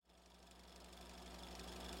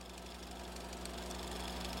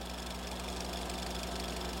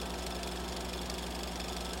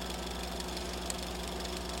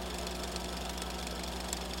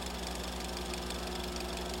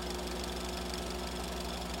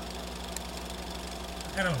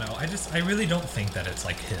I don't know. I really don't think that it's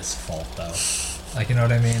like his fault though. Like, you know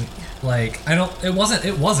what I mean? Like, it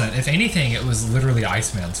wasn't. If anything, it was literally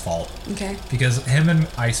Iceman's fault. Okay. Because him and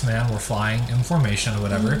Iceman were flying in formation or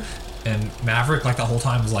whatever. Mm-hmm. And Maverick, like, the whole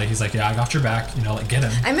time was like, he's like, yeah, I got your back, you know, like, get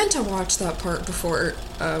him. I meant to watch that part before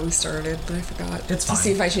we started, but I forgot. It's fine. To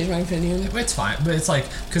see if I changed my opinion. It's fine, but it's like,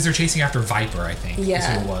 because they're chasing after Viper, I think. Yeah. Is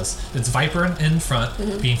who it was. It's Viper in front,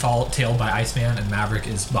 being tailed by Iceman, and Maverick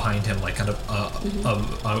is behind him, like, kind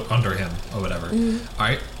of under him, or whatever.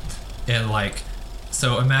 Alright? And, like,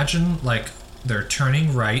 so imagine, like, they're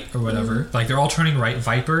turning right or whatever. Like, they're all turning right,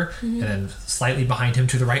 Viper, and then slightly behind him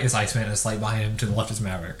to the right is Iceman, and slightly behind him to the left is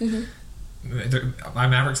Maverick.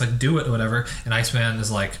 Maverick's like, do it or whatever, and Iceman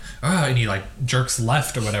is like, oh, and he like jerks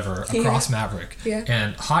left or whatever across Maverick. Yeah.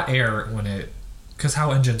 And hot air, because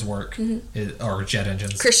how engines work, or jet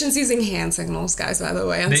engines. Christian's using hand signals, guys, by the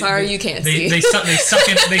way. I'm sorry you can't see.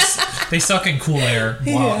 They suck in cool air,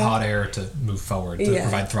 hot air to move forward, to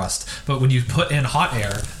provide thrust. But when you put in hot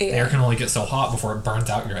air, the air can only get so hot before it burns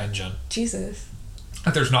out your engine. Jesus.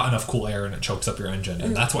 That there's not enough cool air and it chokes up your engine,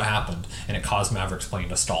 and that's what happened, and it caused Maverick's plane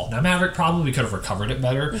to stall. Now Maverick probably could have recovered it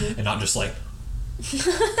better and not just like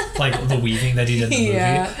the weaving that he did in the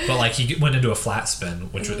movie, but like he went into a flat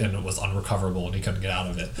spin, which and it was unrecoverable, and he couldn't get out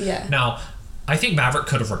of it. Yeah. Now, I think Maverick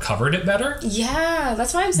could have recovered it better. Yeah,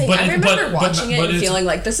 that's why I'm saying. I remember watching it and feeling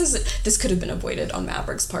like this could have been avoided on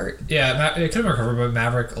Maverick's part. Yeah, it could have recovered, but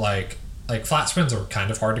Maverick like flat spins are kind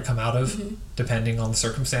of hard to come out of depending on the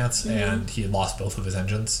circumstance, and he had lost both of his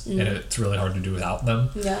engines, and it's really hard to do without them.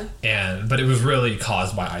 Yeah. But it was really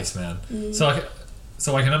caused by Iceman.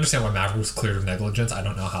 So I can understand why Maverick was cleared of negligence. I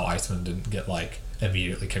don't know how Iceman didn't get like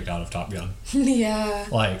immediately kicked out of Top Gun. Yeah.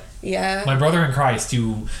 Like, my brother in Christ,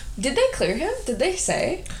 Did they clear him? Did they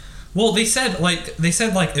say? Well, they said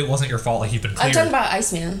it wasn't your fault. Like, he'd been cleared. I'm talking about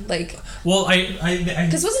Iceman. Like. Well,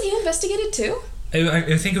 because wasn't he investigated too?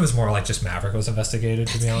 I think it was more like just Maverick was investigated,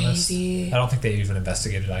 to be honest. Crazy. I don't think they even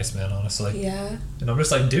investigated Iceman, honestly. Yeah. And I'm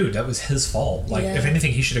just like, dude, that was his fault. Like, if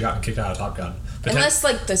anything, he should have gotten kicked out of Top Gun. Unless,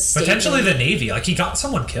 like, the state... Potentially the Navy. Like, he got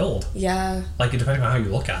someone killed. Yeah. Like, depending on how you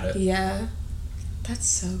look at it. Yeah. That's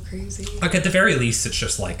so crazy. Like, at the very least, it's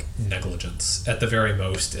just, like, negligence. At the very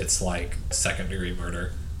most, it's, like, second-degree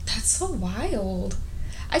murder. That's so wild.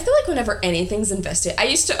 I feel like whenever anything's investigated...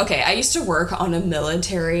 I used to work on a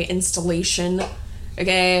military installation...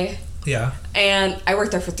 Okay. Yeah. And I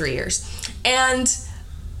worked there for 3 years. And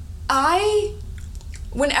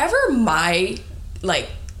whenever my, like,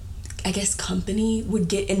 I guess company would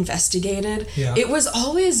get investigated, it was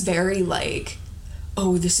always very like,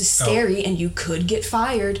 oh, this is scary and you could get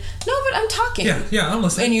fired. No, but I'm talking. Yeah, I'm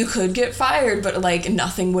listening. And you could get fired, but like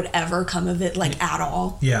nothing would ever come of it, like, at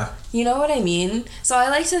all. Yeah. You know what I mean? So I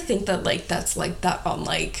like to think that, like, that's like that on,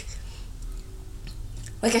 like,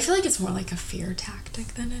 I feel like it's more like a fear tactic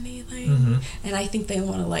than anything. And I think they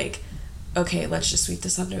want to, like, okay, let's just sweep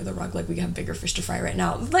this under the rug. Like, we have bigger fish to fry right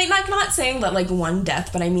now. Like, not saying that, like, one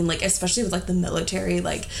death, but I mean, like, especially with, like, the military,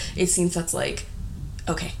 like, it seems that's, like,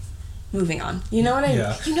 okay, moving on. You know what I mean?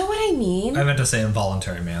 You know what I mean? I meant to say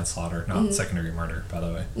involuntary manslaughter, not second-degree murder, by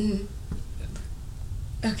the way.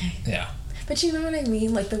 Okay. Yeah. But you know what I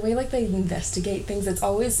mean? Like, the way, like, they investigate things,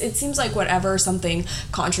 it seems like whenever something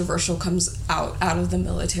controversial comes out of the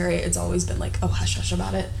military, it's always been like, oh, hush hush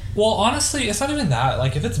about it. Well, honestly, it's not even that.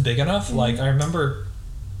 Like, if it's big enough, like, I remember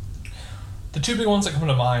the two big ones that come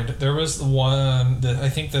to mind. There was the one that I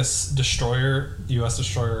think this U.S.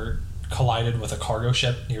 destroyer, collided with a cargo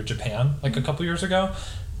ship near Japan, like, a couple years ago.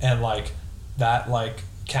 And, like, that, like,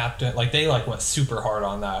 captain, like, they, like, went super hard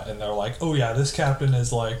on that. And they're like, oh, yeah, this captain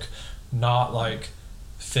is, like, not, like,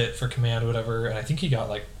 fit for command or whatever, and I think he got,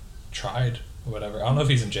 like, tried or whatever. I don't know if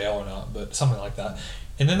he's in jail or not, but something like that.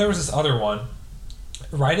 And then there was this other one.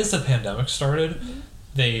 Right as the pandemic started,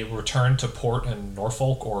 they returned to port in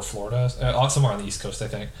Norfolk or Florida, somewhere on the East Coast, I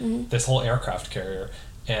think, this whole aircraft carrier.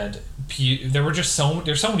 And there's so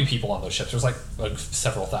many people on those ships. There's, like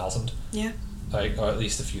several thousand. Yeah. Like, or at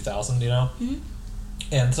least a few thousand, you know?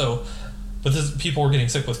 And so... But people were getting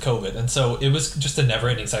sick with COVID, and so it was just a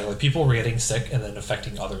never-ending cycle. Like, people were getting sick and then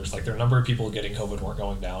affecting others. Like, their number of people getting COVID weren't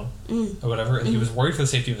going down or whatever, and he was worried for the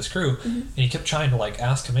safety of his crew, and he kept trying to, like,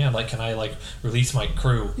 ask command, like, can I, like, release my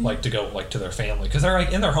crew, like, to go, like, to their family? Because they're,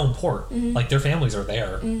 like, in their home port. Like, their families are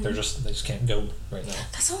there. They just can't go right now.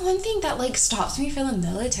 That's the one thing that, like, stops me from the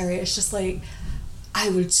military. It's just, like, I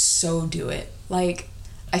would so do it. Like,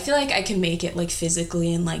 I feel like I can make it, like,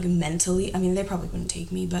 physically and, like, mentally. I mean, they probably wouldn't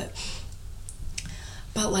take me, but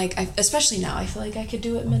like, especially now, I feel like I could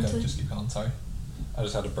do it mentally. Okay, just keep going, sorry. I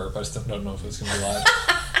just had to burp. I just don't know if it was going to be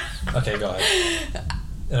live. Okay, go ahead.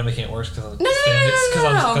 And I'm making it worse because I'm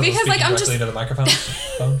no, because like I'm just into the microphone.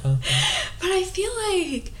 But I feel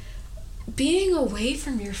like being away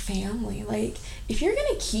from your family, like if you're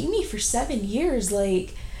gonna keep me for 7 years,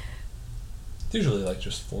 like it's usually like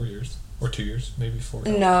just 4 years or 2 years, maybe 4.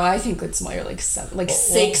 No, I think it's more like 7, like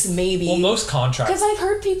 6 maybe. Well, most contracts. Because I've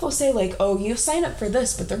heard people say like, "Oh, you sign up for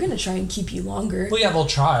this, but they're gonna try and keep you longer." Well, yeah, they'll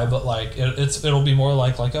try, but like it'll be more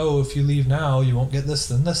like oh, if you leave now, you won't get this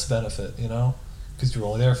then this benefit, you know, because you're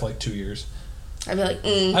only there for like 2 years. I'd be like,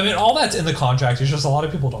 I mean, all that's in the contract. It's just a lot of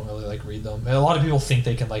people don't really like read them. And a lot of people think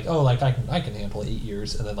they can like, oh, like I can handle 8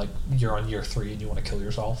 years, and then like you're on year 3 and you want to kill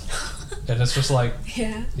yourself, and it's just like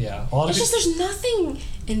yeah. A lot it's of just there's nothing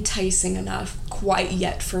enticing enough quite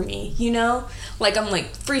yet for me, you know. Like I'm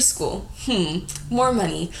like free school, more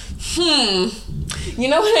money, you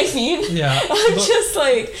know what I mean? Yeah, I'm just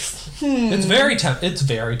like. It's very tempting.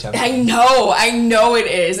 I know it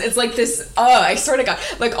is. It's like this. I swear to God.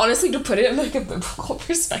 Like honestly, to put it in like a biblical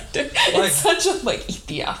perspective, it's such a like eat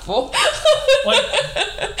the apple. Like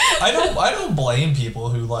I don't blame people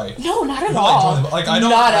who like. No, not at all. Like I don't.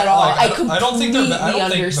 Not at all. Like, I don't think they're. I don't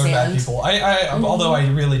think they're bad people. Although I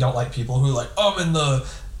really don't like people who like. Oh, I'm in the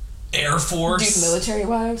Air Force. Dude, military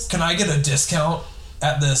wives. Can I get a discount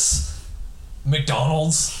at this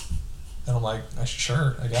McDonald's? And I'm like,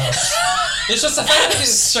 sure, I guess. It's just a fact.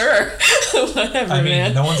 Sure. Whatever, I mean,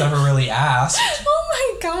 man. no one's ever really asked. Oh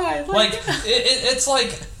my God. Like it's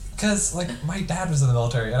like, because like my dad was in the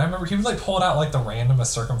military, and I remember he would like pull it out like the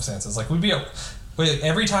randomest circumstances. Like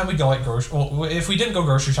every time we'd go like if we didn't go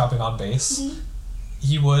grocery shopping on base,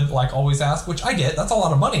 he would like always ask, which I get, that's a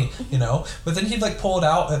lot of money, you know. But then he'd like pull it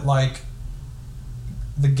out at like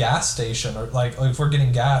the gas station, or like if we're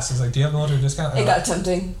getting gas, he's like, do you have a military discount? It got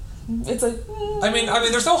tempting. It's like I mean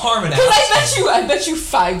there's no harm in asking. I bet you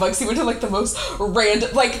 $5 he went to like the most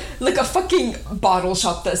random like a fucking bottle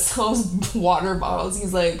shop that sells water bottles.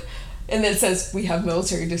 He's like, and then it says we have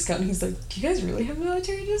military discount, and he's like, do you guys really have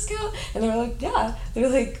military discount? And they're like, yeah. They're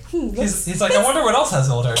like, he's like, I wonder what else has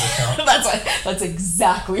military discount. That's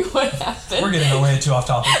exactly what happened. We're getting way too off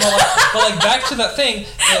topic. But like back to that thing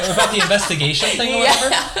about the investigation thing or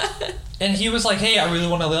whatever. And he was like, hey, I really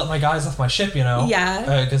want to let my guys off my ship, you know?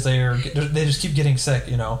 Yeah. Because they just keep getting sick,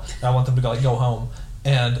 you know? And I want them to go home.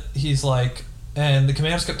 And he's like, and the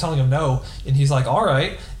commanders kept telling him no. And he's like, all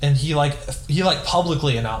right. And he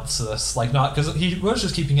publicly announced this, like not, because he was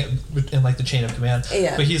just keeping it in like the chain of command.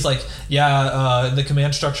 Yeah. But he's like, the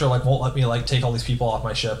command structure like won't let me like take all these people off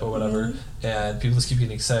my ship or whatever. And people just keep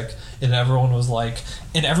getting sick. And everyone was like,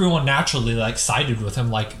 and everyone naturally like sided with him,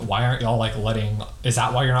 like, why aren't y'all like is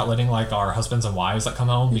that why you're not letting like our husbands and wives that come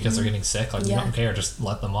home because they're getting sick? Like we don't care, just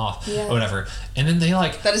let them off or whatever. And then they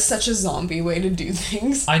like, that is such a zombie way to do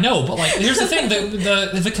things. I know, but like here's the thing,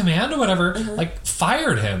 the command or whatever like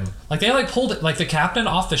fired him. Like they like pulled it, like the captain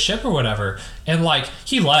off the ship or whatever, and like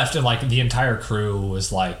he left, and like the entire crew was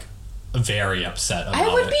like very upset about it.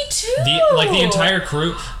 I would be too. The entire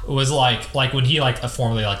crew was like when he like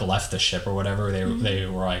formally like left the ship or whatever, they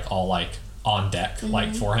were like all like on deck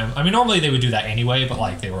like for him. I mean normally they would do that anyway, but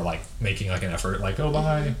like they were like making like an effort, like oh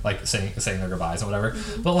bye, like saying their goodbyes and whatever.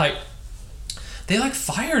 But like they like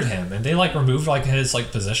fired him, and they like removed like his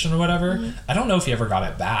like position or whatever. I don't know if he ever got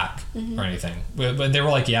it back or anything, but they were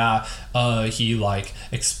like, he like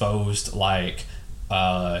exposed like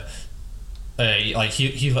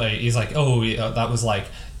he's like, oh, that was like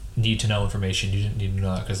need to know information, you didn't need to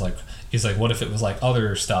know that, because like he's like, what if it was like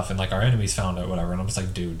other stuff and like our enemies found it, whatever. And I'm just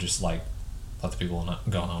like, dude, just like let the people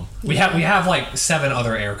go home. We have like 7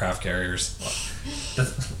 other aircraft carriers.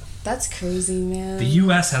 That's crazy, man. The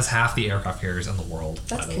U.S. has half the aircraft carriers in the world.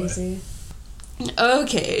 That's crazy.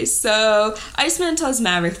 Okay, so Iceman tells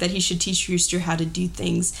Maverick that he should teach Rooster how to do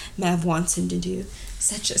things Mav wants him to do,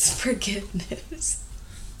 such as forgiveness.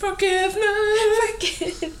 Forgiveness.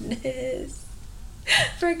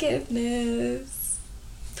 You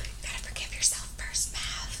gotta forgive yourself first,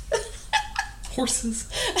 Mav. Horses.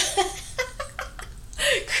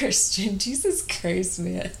 Christian, Jesus Christ,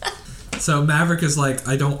 man. So Maverick is like,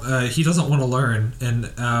 he doesn't want to learn,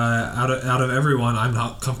 and out of everyone, I'm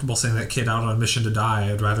not comfortable sending that kid out on a mission to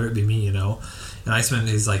die. I'd rather it be me, you know. And Iceman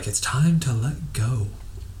is like, it's time to let go.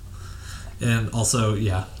 And also,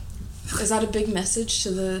 is that a big message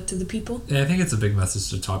to the people? Yeah, I think it's a big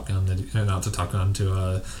message to Top Gun, not to Top Gun,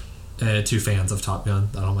 to fans of Top Gun.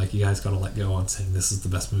 That I'm like, you guys gotta let go on saying this is the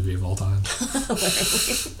best movie of all time.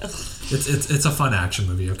 It's a fun action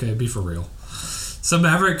movie, okay? Be for real. So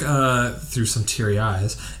Maverick, through some teary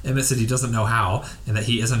eyes, admits that he doesn't know how, and that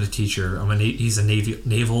he isn't a teacher. He's a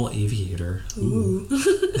naval aviator. Ooh.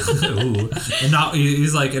 Ooh. And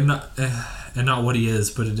and not what he is,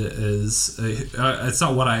 but it is it's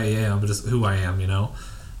not what I am, but it's who I am, you know,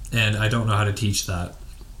 and I don't know how to teach that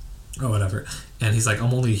or whatever. And he's like,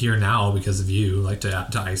 I'm only here now because of you, like to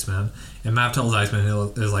Iceman. And Mav tells Iceman,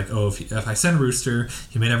 is like, oh, if I send Rooster,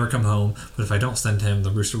 he may never come home, but if I don't send him, the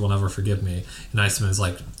Rooster will never forgive me. And Iceman is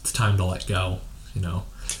like, it's time to let go, you know.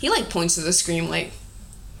 He like points to the screen like.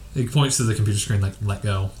 He points to the computer screen like, let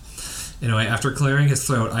go. Anyway, after clearing his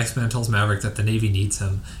throat, Iceman tells Maverick that the Navy needs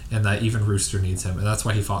him and that even Rooster needs him, and that's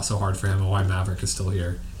why he fought so hard for him and why Maverick is still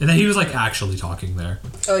here. And then he was like actually talking there.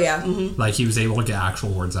 Oh yeah. Mm-hmm. Like he was able to get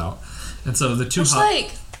actual words out. And so the two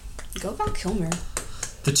go about Kilmer.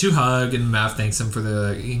 The two hug, and Mav thanks him for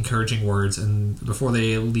the encouraging words. And before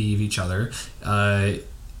they leave each other,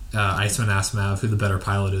 Iceman asks Mav who the better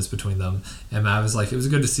pilot is between them. And Mav is like, it was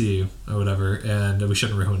good to see you, or whatever, and we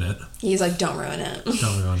shouldn't ruin it. He's like, don't ruin it.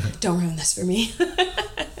 Don't ruin it. Don't ruin this for me.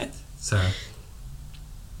 So,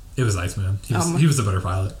 it was Iceman. He was the better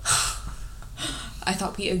pilot. I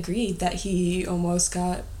thought we agreed that he almost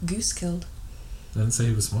got Goose killed. I didn't say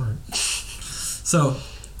he was smart. So,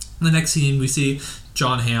 in the next scene, we see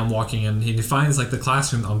John Hamm walking in. He finds, like, the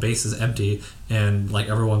classroom on base is empty, and, like,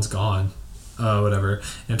 everyone's gone. Whatever.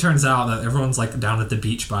 And it turns out that everyone's, like, down at the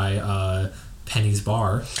beach by Penny's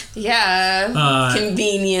bar. Yeah.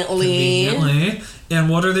 Conveniently. And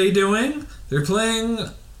what are they doing? They're playing...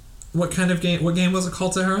 What kind of game? What game was it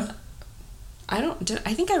called, Sahara? I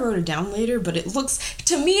think I wrote it down later, but it looks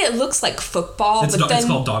like football. It's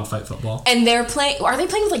called dogfight football. And are they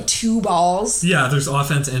playing with like two balls? Yeah, there's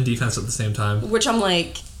offense and defense at the same time. Which I'm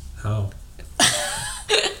like... How?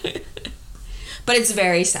 But it's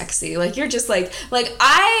very sexy. Like, you're just like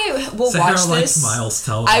I will Sahara watch this. Miles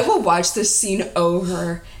Teller. I will watch this scene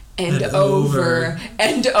over and over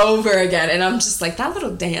and over again. And I'm just like, that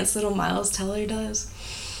little dance little Miles Teller does.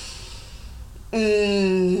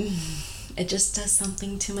 It just does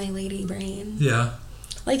something to my lady brain. Yeah.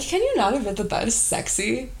 Like, can you not admit that is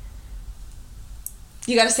sexy?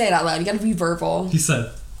 You gotta say it out loud. You gotta be verbal. He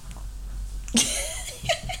said.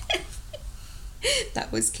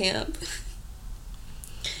 That was camp.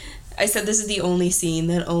 I said this is the only scene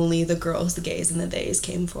that only the girls, the gays, and the theys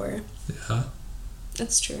came for. Yeah.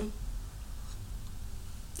 That's true.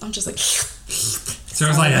 I'm just like...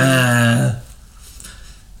 Sarah's like, I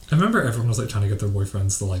remember everyone was like trying to get their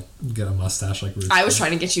boyfriends to like get a mustache like Ruth. I was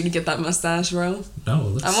trying to get you to get that mustache, bro. No,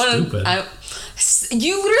 it looks stupid.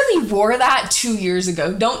 You literally wore that 2 years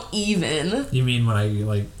ago. Don't even. You mean when I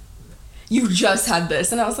like... You just had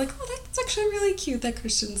this, and I was like, oh, that's actually really cute that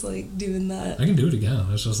Christian's like doing that. I can do it again.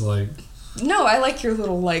 It's just like... No, I like your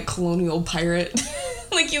little like colonial pirate.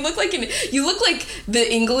 Like you look like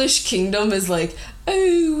the English kingdom is like,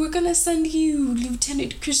 oh, we're gonna send you,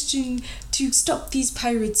 Lieutenant Christian, to stop these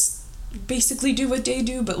pirates. Basically do what they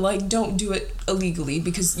do, but like don't do it illegally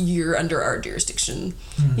because you're under our jurisdiction.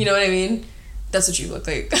 Mm-hmm. You know what I mean? That's what you look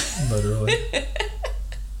like. Literally.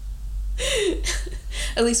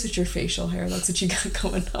 At least with your facial hair, that's what you got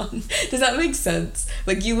going on. Does that make sense?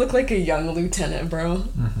 Like, you look like a young lieutenant, bro.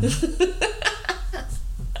 Mm-hmm.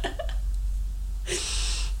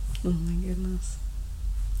 Oh my goodness.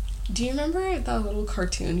 Do you remember that little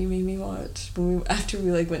cartoon you made me watch after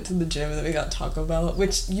we like went to the gym and then we got Taco Bell?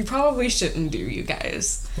 Which you probably shouldn't do, you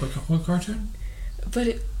guys. What cartoon?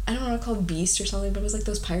 But I don't know, called Beast or something, but it was like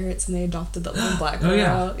those pirates and they adopted that little black girl. Oh,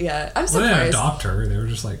 yeah. Yeah, I'm surprised. Well, they didn't adopt her. They were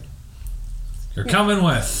just like, you're coming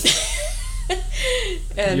with.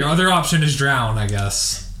 And your other option is drown, I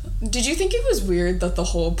guess. Did you think it was weird that the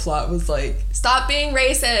whole plot was like, stop being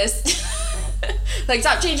racist? Like,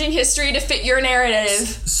 stop changing history to fit your narrative.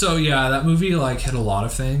 So, yeah, that movie, like, hit a lot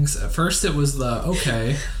of things. At first, it was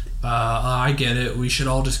I get it. We should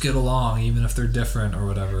all just get along, even if they're different or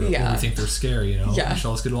whatever. Yeah. Or we think they're scary, you know? Yeah. We should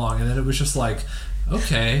all just get along. And then it was just like,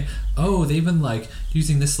 okay, oh, they've been like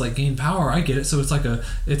using this like gain power. I get it. So it's like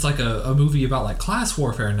a movie about like class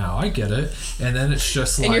warfare now. I get it. And then it's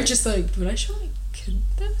just like, and you're just like, would I show my kid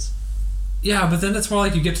this? Yeah, but then it's more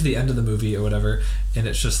like you get to the end of the movie or whatever, and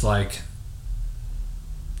it's just like,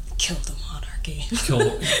 kill the monarchy. Kill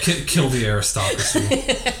the aristocracy.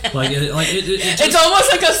 It's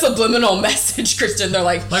almost like a subliminal message, Kristen. They're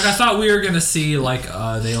like I thought we were gonna see like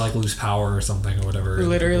they like lose power or something or whatever.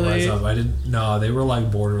 Literally, I didn't. No, they were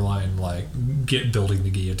like borderline like building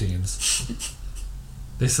the guillotines.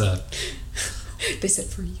 They said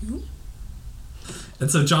for you. And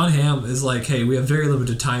so John Hamm is like, hey, we have very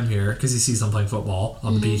limited time here because he sees them playing football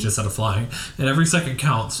on the beach instead of flying, and every second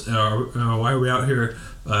counts. Why are we out here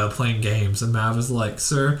playing games? And Mav is like,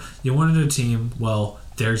 sir, you wanted a team, well,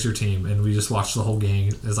 there's your team. And we just watched the whole gang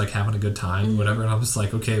is like having a good time, whatever. And I'm just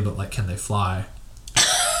like, okay, but like, can they fly?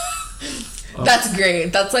 That's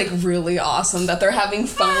great. That's like really awesome that they're having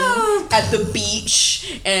fun at the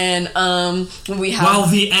beach, and we have while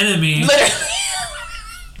the enemy literally.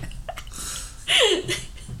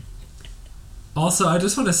 Also, I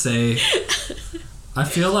just want to say, I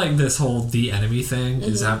feel like this whole the enemy thing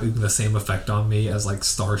is having the same effect on me as like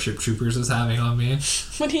Starship Troopers is having on me.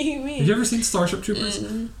 What do you mean? Have you ever seen Starship Troopers?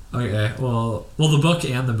 Okay, well, the book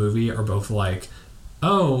and the movie are both like,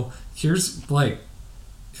 oh, here's like,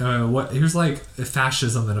 here's like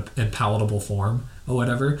fascism in palatable form or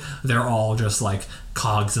whatever. They're all just like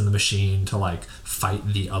cogs in the machine to like fight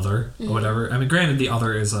the other or whatever. I mean, granted, the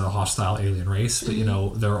other is a hostile alien race, but you know,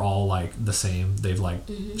 they're all like the same. They've like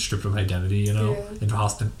stripped of identity, you know,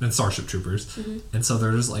 in Starship Troopers. And so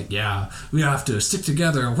they're just like, yeah, we have to stick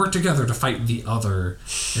together and work together to fight the other.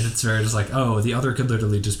 And it's very just like, oh, the other could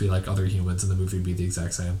literally just be like other humans, and the movie would be the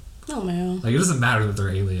exact same. Oh man. Like, it doesn't matter that they're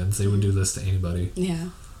aliens. They would do this to anybody. Yeah.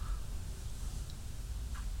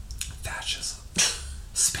 Fascism.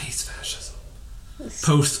 Space fascism.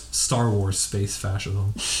 Post Star Wars space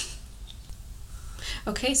fascism.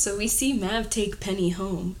 Okay, so we see Mav take Penny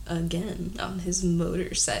home again on his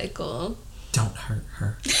motorcycle. Don't hurt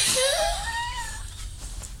her.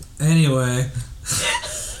 Anyway.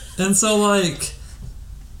 And so, like,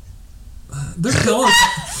 they're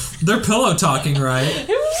pillow talking, right? Wait,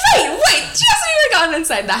 she hasn't even gotten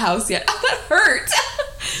inside the house yet. That hurt.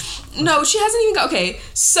 No, she hasn't even got... Okay,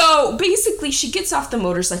 so basically she gets off the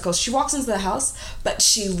motorcycle, she walks into the house, but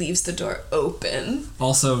she leaves the door open.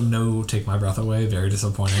 Also, no Take My Breath Away, very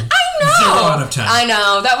disappointing. I know! 0 out of 10. I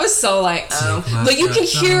know, that was so like, oh. Like, you can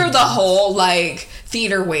hear the whole, like,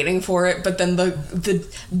 theater waiting for it, but then the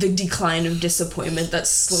decline of disappointment that's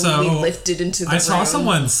slowly lifted into the room. I saw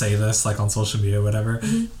someone say this, like, on social media or whatever.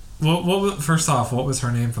 First off, what was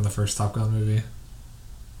her name from the first Top Gun movie?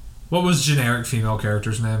 What was generic female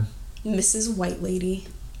character's name? Mrs. White Lady.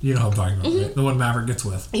 You know who I'm talking about, right? The one Maverick gets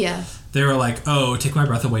with. Yeah. They were like, oh, Take My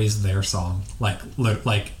Breath Away is their song. Like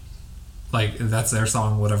that's their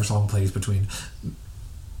song, whatever song plays between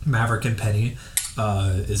Maverick and Penny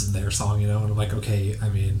is their song, you know? And I'm like, okay, I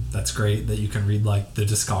mean, that's great that you can read, like, the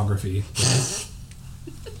discography.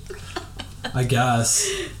 I guess.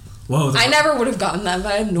 Whoa, I never would have gotten that,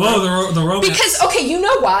 but I have no idea. Whoa, the romance. Because, okay, you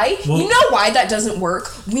know why? Well, you know why that doesn't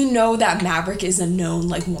work? We know that Maverick is a known,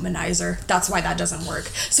 like, womanizer. That's why that doesn't work.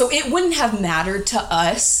 So it wouldn't have mattered to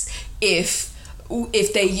us if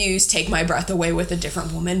they use Take My Breath Away with a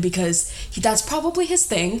different woman, because that's probably his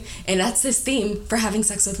thing, and that's his theme for having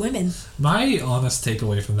sex with women. My honest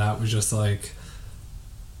takeaway from that was just, like...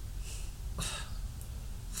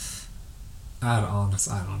 I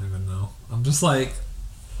don't even know. I'm just like...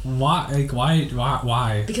 Why? Like,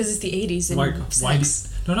 why? Because it's the 80s and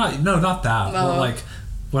sex. Not that. But like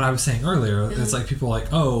what I was saying earlier, it's like people are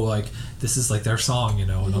like, oh, like this is like their song, you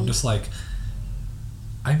know, and I'm just like,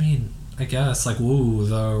 I mean, I guess like, woo,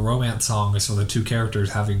 the romance song is for the two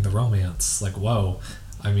characters having the romance. Like, whoa.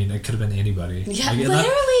 I mean, it could have been anybody. Yeah, like,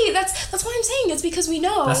 literally. That's what I'm saying. It's because we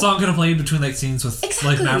know that song could have played between like scenes with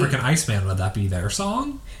like Maverick and Iceman. Would that be their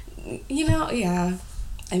song? You know, yeah.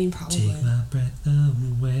 I mean, probably. Take my breath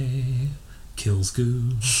away, kills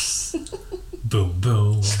goose. Boom,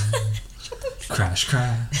 boom. Crash,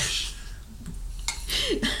 crash.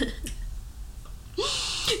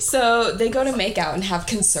 So they go to make out and have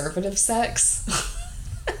conservative sex.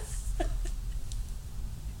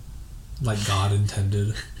 Like God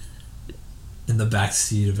intended. In the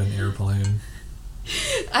backseat of an airplane.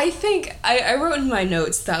 I think I wrote in my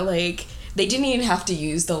notes that, like, they didn't even have to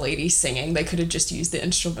use the lady singing. They could have just used the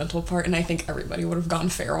instrumental part, and I think everybody would have gone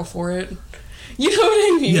feral for it. You know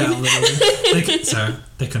what I mean? Yeah, literally.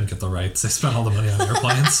 They couldn't get the rights. They spent all the money on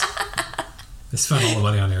airplanes.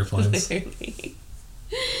 Literally.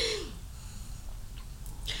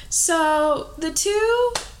 So, the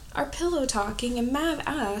two are pillow talking, and Mav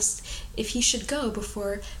asked if he should go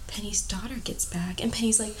before Penny's daughter gets back. And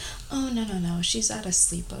Penny's like, oh, no. She's at a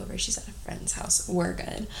sleepover. She's at a friend's house. We're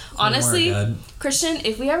good. Honestly, we're good. Christian,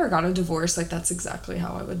 if we ever got a divorce, like, that's exactly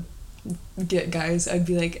how I would get guys. I'd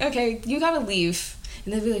be like, okay, you gotta leave.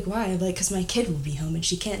 And they'd be like, why? Like, because my kid will be home and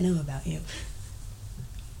she can't know about you.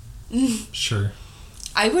 Sure.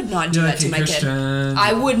 I would not do that to my kid.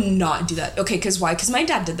 I would not do that. Okay, because why? Because my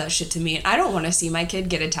dad did that shit to me, and I don't want to see my kid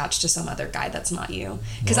get attached to some other guy that's not you.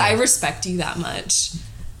 Because I respect you that much.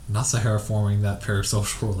 Not Sahara forming that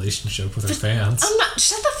parasocial relationship with her fans. I'm not.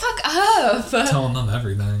 Shut the fuck up. Telling them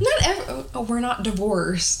everything. We're not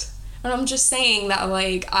divorced. And I'm just saying that,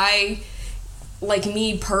 like,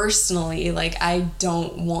 me personally, like, I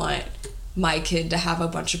don't want my kid to have a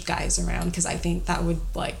bunch of guys around, because I think that would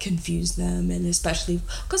like confuse them, and especially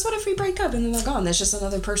because what if we break up and then they're gone? There's just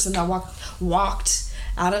another person that walked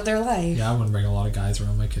out of their life. Yeah, I wouldn't bring a lot of guys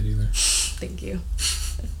around my kid either. Thank you.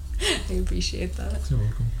 I appreciate that. You're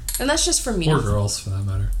welcome. And that's just for me. Or girls, for that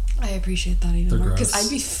matter. I appreciate that even They're more, gross. because I'd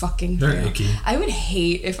be fucking They're through. icky. I would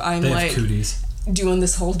hate if I'm They like have cooties. doing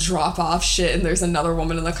this whole drop off shit and there's another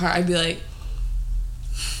woman in the car. I'd be like,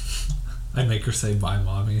 I'd make her say bye,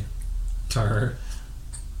 mommy, to her.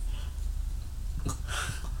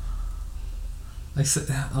 They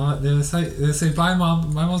say bye,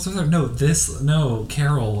 mom. My mom's with her. No,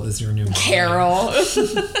 Carol is your new mommy. Carol.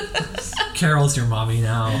 Carol's your mommy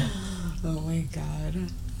now. Oh my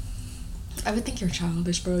god. I would think you're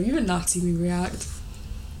childish, bro. You would not see me react.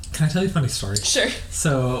 Can I tell you a funny story? Sure.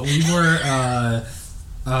 So we were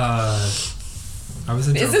I was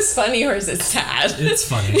in Is this funny or is it sad? It's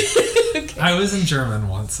funny. Okay. I was in German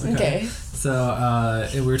once. Okay. So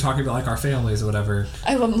we were talking about like our families or whatever.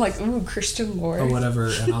 I'm like, ooh, Christian lore. Or whatever,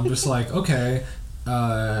 and I'm just like, okay,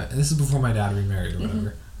 this is before my dad remarried or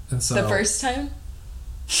whatever. And so The first time?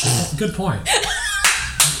 good point.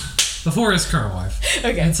 Before his current wife.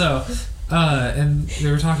 Okay. And so and they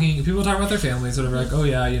were talking, people talk about their families, whatever, like, oh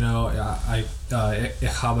yeah, ich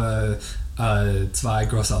habe zwei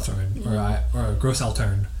Großeltern, or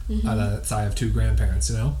Großeltern, so I have 2 grandparents,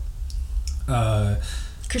 you know?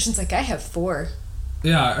 Christian's like, I have 4.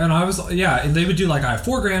 Yeah, and I was, and they would do like, I have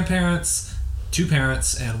 4 grandparents, 2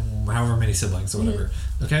 parents, and however many siblings or whatever,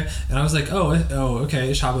 okay? And I was like, okay,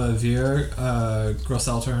 ich habe 4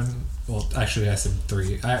 Großeltern. Well, actually, I said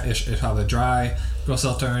 3. Ich habe 3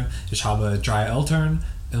 Großeltern, ich habe 3 Eltern,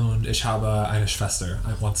 und ich habe eine Schwester. I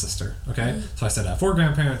have 1 sister, okay? So I said I have 4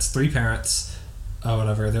 grandparents, 3 parents,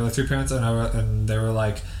 whatever. There were 3 parents, and they were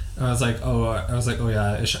like, I was like, oh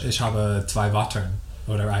yeah, ich habe 2 Vatern,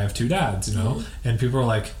 whatever. I have 2 dads, you know? And people were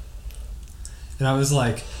like, and I was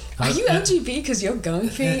like, Are you LGBT because you're going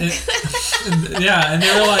pink? Yeah, and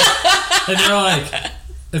they were like,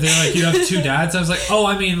 you have 2 dads? I was like, oh,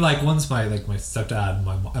 I mean, like, one's my stepdad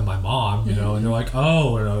and my mom, you know? And they're like,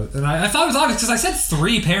 oh, and I thought it was obvious because I said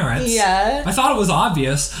 3 parents. Yeah. I thought it was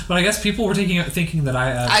obvious, but I guess people were thinking that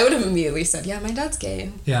I would have immediately said, yeah, my dad's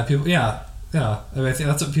gay. Yeah, people, yeah. I mean, I think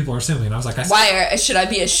that's what people are assuming. And I was like, why should I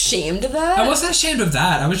be ashamed of that? I wasn't ashamed of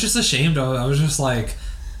that. I was just ashamed of, I was just like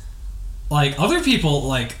other people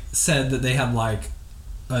like said that they had like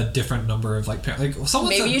a different number of like parents. Like someone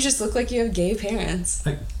Maybe said, you just look like you have gay parents.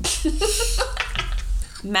 Like,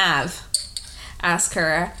 Mav, ask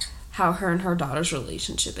her how her and her daughter's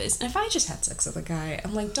relationship is. And if I just had sex with a guy,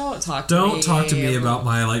 I'm like, don't talk to me about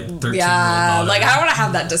my like 13-year-old yeah, daughter. like I don't want to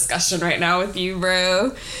have that discussion right now with you,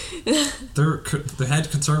 bro. They had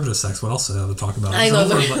conservative sex. What else did they have to talk about?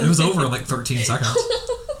 It was over in like 13 seconds.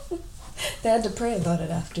 They had to pray about it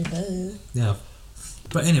after that. Yeah.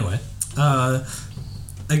 But anyway,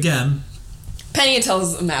 again, Penny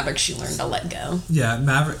tells Maverick she learned to let go. Yeah,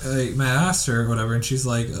 Maverick, I asked her or whatever, and she's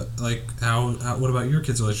like how what about your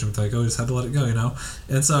kids' relationship? Like, oh, just had to let it go, you know?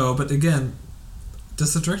 And so, but again,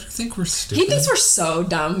 does the director think we're stupid? He thinks we're so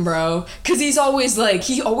dumb, bro. Because he's always like,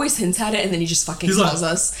 he always hints at it and then he just fucking tells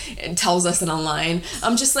us it online.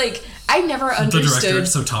 I'm just like, I never understood. The director,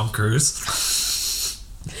 so Tom Cruise.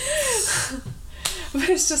 But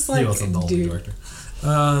it's just like, he wasn't the only director.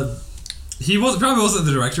 He probably wasn't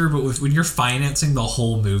the director, but when you're financing the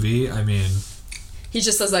whole movie, I mean, he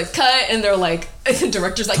just says like cut, and they're like, and the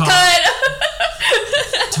director's like, Tom, cut.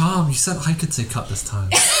 Tom, you said I could say cut this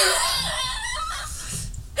time.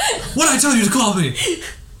 What did I tell you to call me?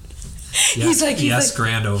 Yes, he's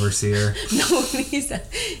Grand Overseer. No, he's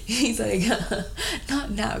like,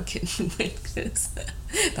 not now, kitten whiskers.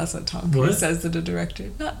 That's what Tom Cruise says to the director.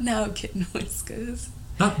 Not now, kitten whiskers.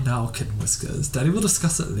 Not now, kitten whiskers. Daddy will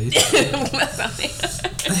discuss it later.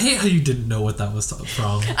 I hate how you didn't know what that was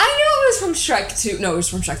from. I knew it was from Shrek 2. No, it was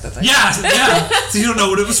from Shrek the Third. Yeah. So you don't know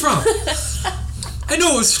what it was from. I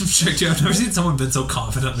know it was from Shrek 2. I've never seen someone been so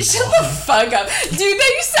confidently Shut the fuck up. Dude,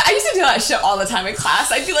 I used to do that shit all the time in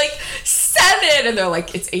class. I'd be like, 7! And they're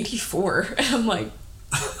like, it's 84. And I'm like...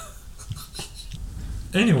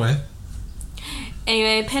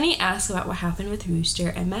 Anyway, Penny asks about what happened with Rooster,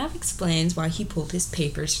 and Mav explains why he pulled his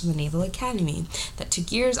papers from the Naval Academy that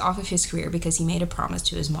took years off of his career because he made a promise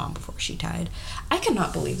to his mom before she died. I could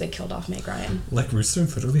not believe they killed off Meg Ryan. Like, Rooster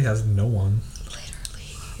literally has no one. Literally.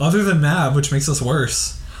 Other than Mav, which makes us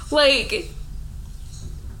worse. Like,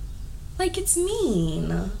 it's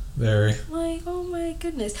mean. Very. Like, oh my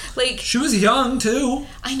goodness. Like... She was young, too.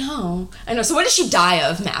 I know. So what did she die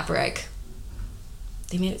of, Maverick?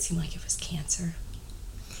 They made it seem like it was cancer.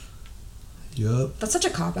 Yup. That's such a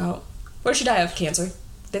cop-out. What did she die of? Cancer.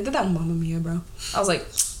 They did that in Mamma Mia, bro. I was like...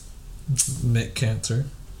 Nick Cancer.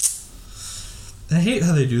 I hate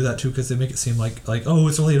how they do that, too, because they make it seem like, oh,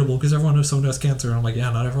 it's relatable because everyone knows someone who has cancer. And I'm like,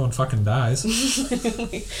 yeah, not everyone fucking dies.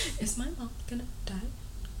 Is my mom gonna die?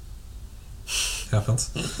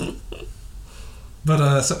 Happens.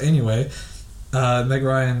 But, so anyway, Meg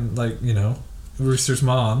Ryan, Rooster's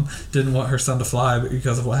mom didn't want her son to fly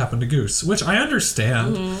because of what happened to Goose, which I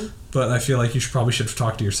understand, but I feel like you probably should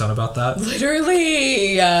talk to your son about that.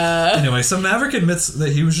 Literally. Anyway, so Maverick admits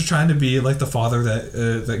that he was just trying to be like the father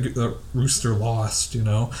that Rooster lost,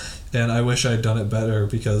 and I wish I'd done it better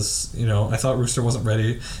because, I thought Rooster wasn't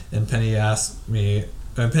ready, and Penny asked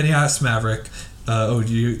Maverick, do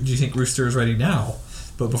you think Rooster is ready now?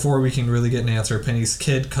 But before we can really get an answer, Penny's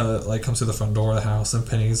kid comes to the front door of the house, and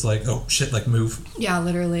Penny's like, oh shit, move. Yeah,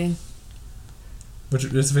 literally. Which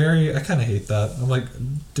is I kind of hate that. I'm like,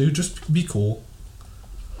 dude, just be cool.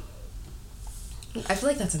 I feel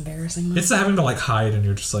like that's embarrassing, though. It's having to hide, and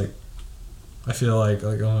you're just like, I feel like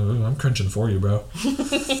oh, I'm cringing for you, bro.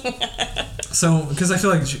 So, because I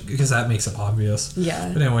feel because that makes it obvious.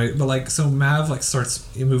 Yeah. But anyway, so Mav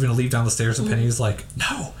starts moving to leave down the stairs, and Penny's like,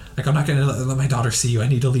 no, I'm not gonna let my daughter see you. I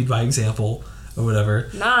need to lead by example, or whatever.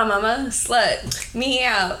 Nah, mama, slut me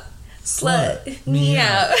out. Slut me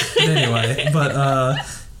out. But anyway,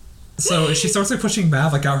 so she starts pushing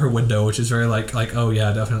Mav out her window, which is very oh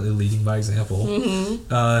yeah, definitely leading by example.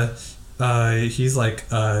 He's like,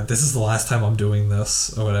 this is the last time I'm doing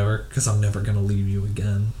this, or whatever, because I'm never gonna leave you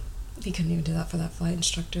again. He couldn't even do that for that flight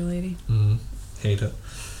instructor lady. Hate it.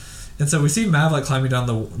 And so we see Mav climbing down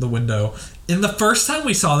the window. In the first time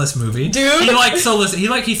we saw this movie, dude,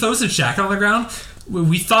 he throws his jacket on the ground.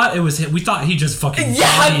 We thought it was him. We thought he just fucking...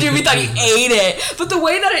 Yeah, dude, we thought he ate it. But the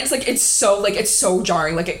way that it's so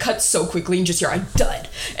jarring. It cuts so quickly and just you're a dud.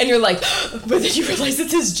 And you're like... But then you realize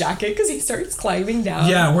it's his jacket because he starts climbing down.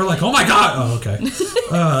 Yeah, we're like, oh my god! Oh,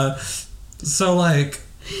 okay. So, I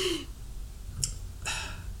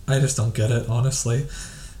just don't get it, honestly.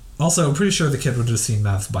 Also, I'm pretty sure the kid would have just seen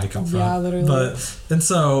Mav's bike up front. Yeah, literally. And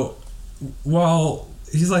so, while...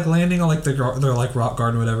 he's landing on their rock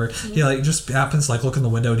garden or whatever, he just happens to look in the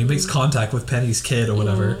window, and he makes contact with Penny's kid or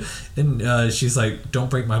whatever, and she's like, don't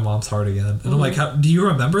break my mom's heart again. And I'm like, do you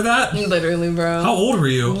remember that? Literally, bro. How old were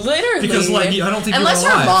you? Literally. Because I don't think unless you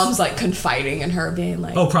were alive. her mom's confiding in her, being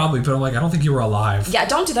like, oh, probably, but I'm like, I don't think you were alive. Yeah,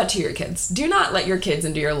 don't do that to your kids. Do not let your kids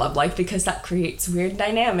into your love life, because that creates weird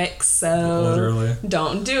dynamics. So literally,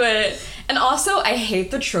 don't do it. And also, I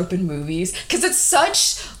hate the trope in movies because it's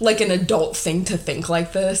such an adult thing to think like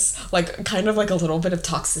this, kind of a little bit of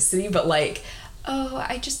toxicity, but oh,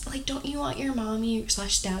 I just don't you want your mommy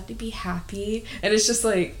 / dad to be happy? And it's just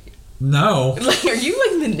no. Are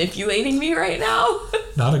you manipulating me right now?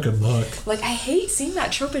 Not a good look. I hate seeing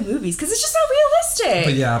that trope in movies because it's just not realistic.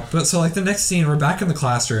 But yeah, so the next scene, we're back in the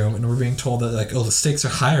classroom, and we're being told that oh, the stakes are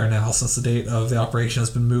higher now since the date of the operation has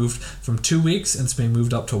been moved from 2 weeks, and it's being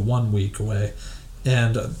moved up to 1 week away.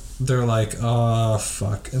 And they're like, oh,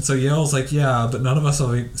 fuck. And so Yale's like, yeah, but none of us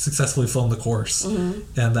have successfully flown the course. And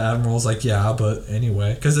the Admiral's like, yeah, but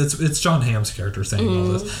anyway. Because it's John Hamm's character saying all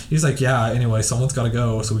this. He's like, yeah, anyway, someone's got to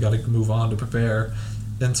go, so we got to move on to prepare.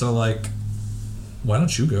 And so, why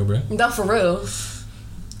don't you go, bro? No, for real.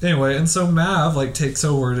 Anyway, and so Mav, takes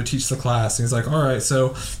over to teach the class. And he's like, all right, so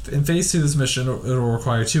in phase 2 of this mission, it'll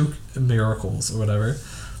require 2 miracles or whatever.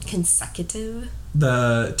 Consecutive?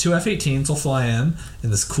 The 2 F-18s will fly in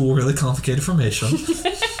this cool, really complicated formation.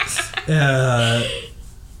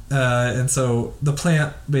 And so the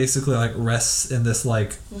plant basically rests in this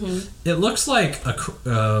it looks like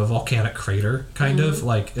a volcanic crater, kind of.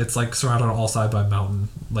 It's surrounded on all sides by a mountain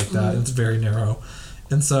that. It's very narrow.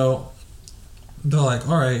 And so they're like,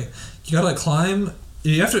 all right, you gotta climb.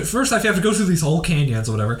 You have to go through these whole canyons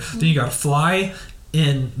or whatever. Then you gotta fly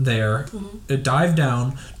in there, dive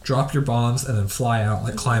down, drop your bombs, and then fly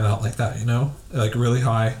out, climb out like that, really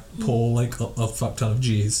high, pull a fuck ton of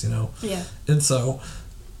G's, Yeah. And so,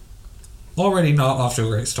 already not off to a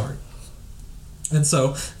great start. And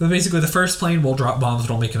so, but basically, the first plane will drop bombs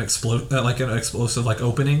that'll make an explosive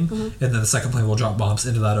opening, and then the second plane will drop bombs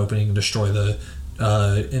into that opening and destroy the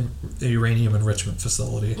uranium enrichment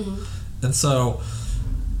facility. And so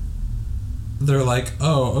they're like,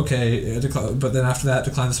 oh, okay, but then after that,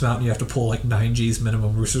 to climb this mountain, you have to pull 9 G's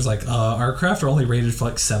minimum. Rooster's like, our craft are only rated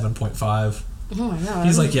for 7.5. Oh my god.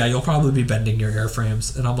 He's like, yeah, you'll probably be bending your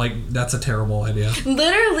airframes. And I'm like, that's a terrible idea.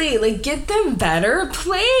 Literally, get them better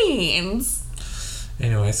planes.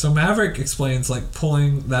 Anyway, so Maverick explains, like,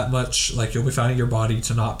 pulling that much, like, you'll be finding your body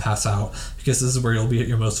to not pass out, because this is where you'll be at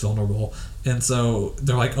your most vulnerable. And so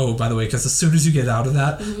they're like, oh, by the way, because as soon as you get out of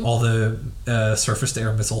that, all the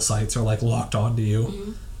surface-to-air missile sites are, like, locked onto you.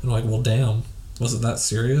 And I'm like, well, damn. Was it that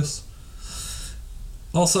serious?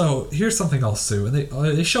 Also, here's something else, too. And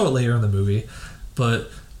they show it later in the movie, but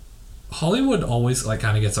Hollywood always, like,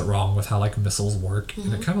 kind of gets it wrong with how, like, missiles work,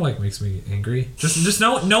 and it kind of, like, makes me angry. Just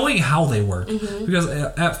knowing how they work. Because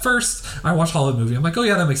at first, I watch Hollywood movie, I'm like, oh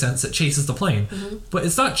yeah, that makes sense, it chases the plane. But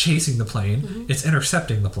it's not chasing the plane, it's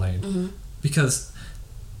intercepting the plane. Because,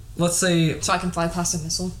 let's say... So I can fly past a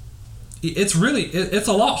missile? It's really... It's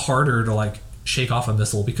a lot harder to, like, shake off a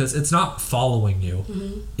missile, because it's not following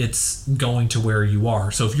you. It's going to where you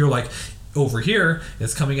are. So if you're, like... over here,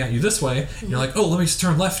 it's coming at you this way, and you're like, oh, let me just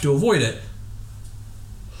turn left to avoid it.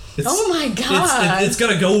 Oh my god! It's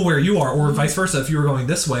gonna go where you are, or vice versa. If you were going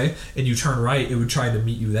this way and you turn right, it would try to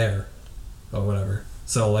meet you there, or whatever.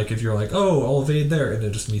 So, like, if you're like, oh, I'll evade there, and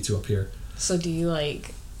it just meets you up here. So do you,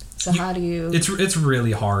 like... So how do you... It's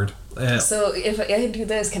really hard. So if I do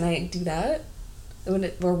this, can I do that?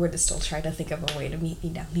 Or would it still try to think of a way to meet me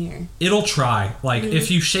down here? It'll try. Like, if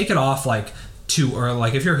you shake it off, like... or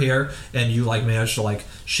like if you're here and you like manage to like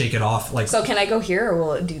shake it off, like, so can I go here or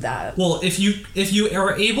will it do that? Well, if you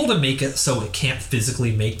are able to make it so it can't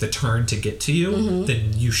physically make the turn to get to you,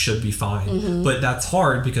 then you should be fine. But that's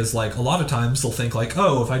hard because, like, a lot of times they'll think like,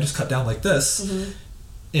 oh, if I just cut down like this,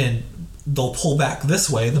 and they'll pull back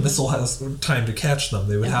this way, the missile has time to catch them.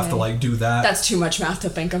 They would have to, like, do that. That's too much math to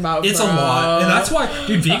think about, It's a lot. And that's why,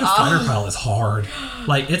 dude, being a fighter pilot is hard.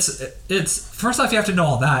 Like, it's first off, you have to know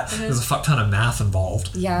all that. There's a fuck ton of math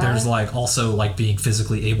involved. Yeah. There's, like, also, like, being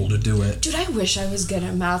physically able to do it. Dude, I wish I was good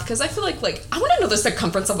at math, because I feel like, I want to know the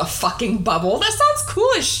circumference of a fucking bubble. That sounds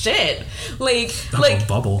cool as shit. Like, a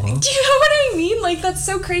bubble, huh? Do you know what I mean? Like, that's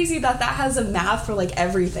so crazy that has a math for, like,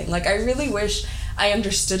 everything. Like, I really wish I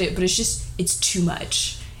understood it, but it's too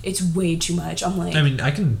much. It's way too much. I'm like... I mean,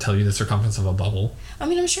 I can tell you the circumference of a bubble. I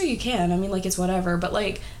mean, I'm sure you can. I mean, like, it's whatever. But,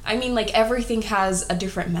 like, I mean, like, everything has a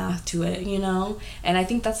different math to it, you know? And I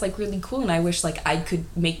think that's, like, really cool. And I wish, like, I could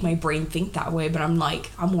make my brain think that way. But I'm,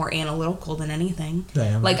 like, I'm more analytical than anything.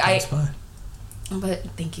 Damn, like, But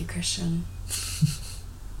thank you, Christian.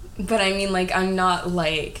 But, I mean, like, I'm not,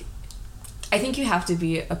 like... I think you have to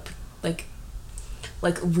be,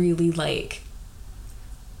 really, like...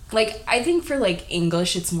 Like, I think for, like,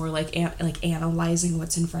 English, it's more, like, analyzing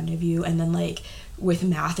what's in front of you. And then, like, with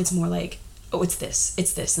math, it's more like, oh, it's this, and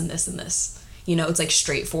this, and this. You know, it's, like,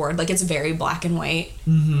 straightforward. Like, it's very black and white.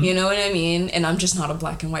 You know what I mean? And I'm just not a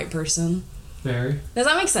black and white person. Very. Does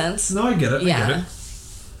that make sense? No, I get it. Yeah. I get it.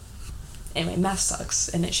 Anyway, math sucks,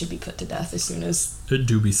 and it should be put to death as soon as... It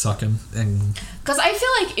do be sucking. Because I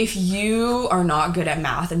feel like if you are not good at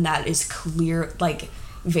math, and that is clear, like,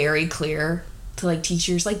 very clear... to, like,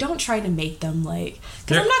 teachers, like, don't try to make them, like,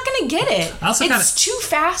 because I'm not gonna get it. It's too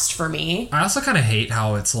fast for me. I also kind of hate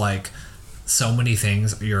how it's like so many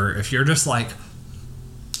things. If you're just like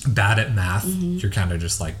bad at math, you're kind of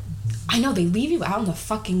just like, I know, they leave you out in the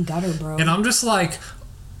fucking gutter, bro. And I'm just like,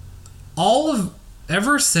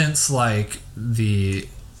 ever since like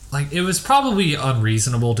it was probably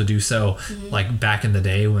unreasonable to do so like back in the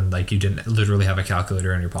day when like you didn't literally have a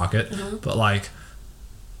calculator in your pocket, but like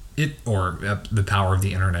or the power of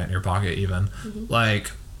the internet in your pocket even,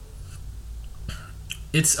 like,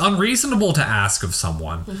 it's unreasonable to ask of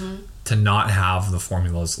someone to not have the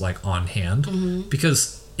formulas, like, on hand,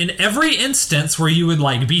 because in every instance where you would,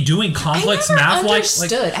 like, be doing complex math,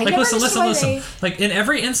 listen, like, in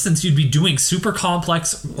every instance you'd be doing super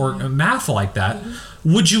complex or math like that,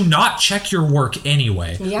 would you not check your work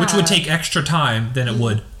anyway? Yeah. Which would take extra time than it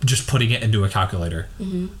would just putting it into a calculator.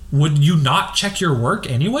 Would you not check your work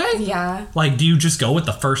anyway? Yeah. Like, do you just go with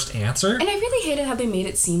the first answer? And I really hated how they made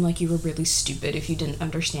it seem like you were really stupid if you didn't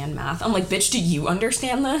understand math. I'm like, bitch, do you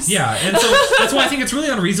understand this? Yeah, and so that's why I think it's really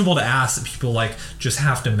unreasonable to ask that people, like, just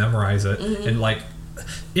have to memorize it. And, like,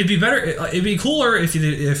 it'd be cooler if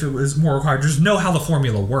it was more required. Just know how the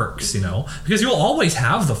formula works, you know, because you'll always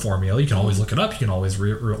have the formula. You can always look it up. You can always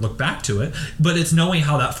look back to it. But it's knowing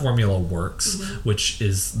how that formula works, which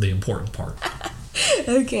is the important part.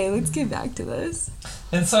 Okay, let's get back to this.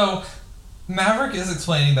 And so Maverick is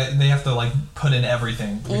explaining that they have to, like, put in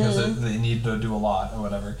everything because they need to do a lot or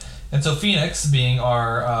whatever. And so Phoenix, being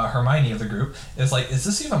our Hermione of the group, is like, is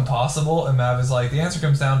this even possible? And Mav is like, the answer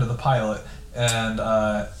comes down to the pilot. And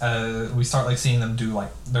we start, like, seeing them do,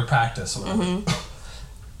 like, their practice or whatever.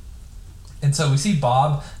 And so we see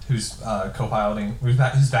Bob, who's co-piloting, who's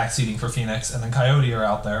backseating for Phoenix, and then Coyote are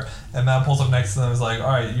out there. And Mav pulls up next to them and is like, all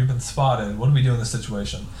right, you've been spotted. What do we do in this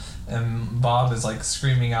situation? And Bob is like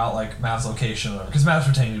screaming out like Mav's location, because Mav's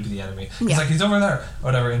pretending to be the enemy. He's like, he's over there,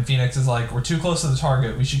 whatever. And Phoenix is like, we're too close to the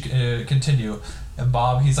target. We should continue. And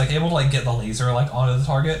Bob, he's like able to like get the laser like onto the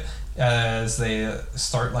target as they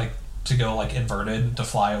start like to go like inverted to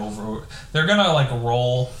fly over. They're gonna like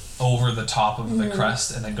roll over the top of the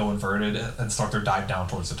crest and then go inverted and start their dive down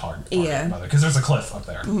towards the target. Because there's a cliff up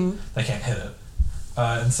there. They can't hit it.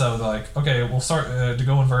 And so they're like, okay, we'll start to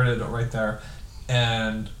go inverted right there.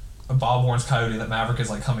 And Bob warns Coyote that Maverick is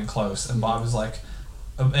like coming close. And Bob is like,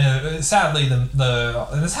 sadly, and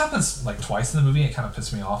this happens like twice in the movie. It kind of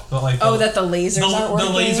pissed me off, but like that the lasers aren't working.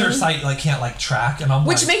 The laser sight like can't like track, and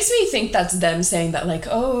which makes me think that's them saying that like,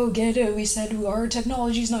 oh, get it, we said our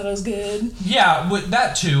technology's not as good. Yeah, with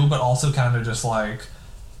that too, but also kind of just like,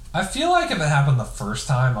 I feel like if it happened the first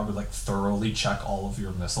time, I would like thoroughly check all of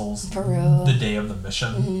your missiles for real the day of the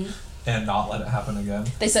mission and not let it happen again.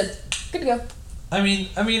 They said good to go. I mean,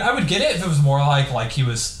 I would get it if it was more like he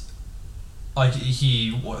was. Like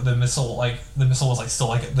the missile was like still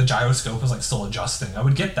like the gyroscope was like still adjusting. I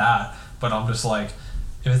would get that, but I'm just like,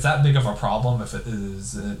 if it's that big of a problem, if it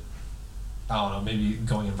is, I don't know, maybe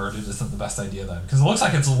going inverted isn't the best idea then, because it looks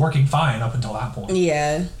like it's working fine up until that point.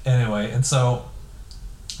 Yeah. Anyway, and so,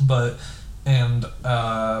 Bob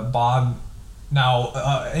now,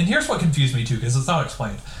 and here's what confused me too, because it's not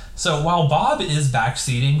explained. So while Bob is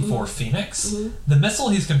backseating for Phoenix, the missile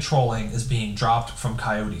he's controlling is being dropped from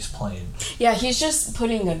Coyote's plane. Yeah, he's just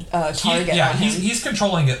putting a target on him. He's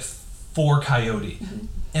controlling it for Coyote.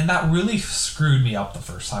 And that really screwed me up the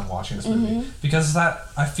first time watching this movie. Because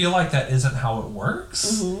I feel like that isn't how it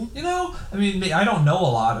works. You know? I mean, I don't know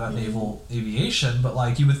a lot about naval aviation, but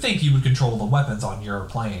like you would think you would control the weapons on your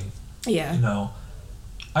plane. Yeah. You know?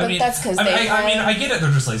 But that's because I get it, they're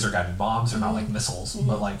just laser guided bombs, they're not like missiles,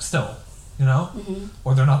 but like still, you know?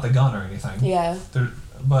 Or they're not the gun or anything. Yeah.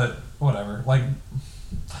 But whatever. Like,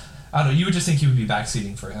 I don't know, you would just think he would be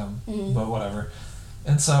backseating for him, but whatever.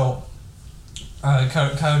 And so,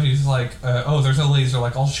 Coyote's like, oh, there's no laser,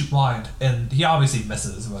 like, I'll shoot blind. And he obviously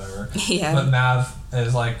misses, whatever. Yeah. But Mav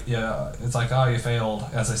is like, yeah, it's like, oh, you failed,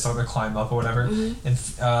 as they start to climb up or whatever. And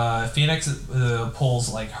Phoenix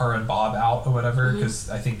pulls, like, her and Bob out or whatever, because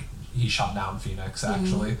I think he shot down Phoenix,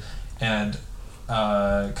 actually. And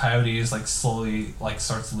Coyote is, like, slowly, like,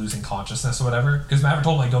 starts losing consciousness or whatever. Because Maverick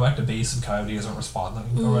told him, like, go back to base, and Coyote isn't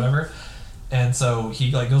responding or whatever. And so he,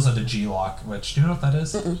 like, goes into G-lock, which, do you know what that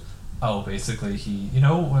is? Oh, basically you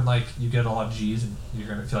know when like you get a lot of G's and you're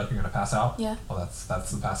gonna feel like you're gonna pass out? Yeah. Well, that's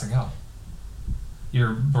the passing out.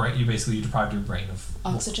 Your brain, you deprived your brain of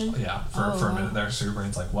oxygen. Yeah, for a minute there, so your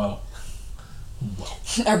brain's like, whoa.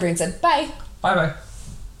 Our brain said bye. Bye.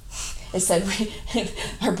 It said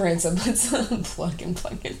our brain said let's unplug and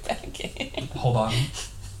plug it back in. Hold on.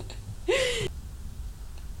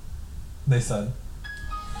 They said.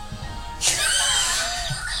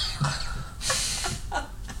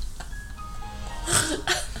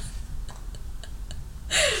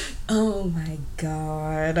 Oh my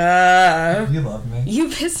god. You love me. You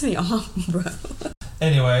piss me off, bro.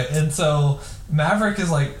 Anyway, and so Maverick is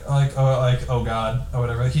like oh god or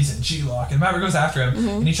whatever. He's in G-lock, and Maverick goes after him,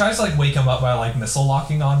 and he tries to like wake him up by like missile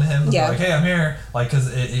locking onto him. Yeah. Like, hey, I'm here. Like, because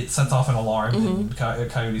it sets off an alarm in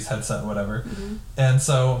Coyote's headset, or whatever. And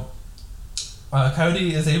so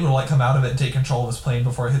Coyote is able to like come out of it and take control of his plane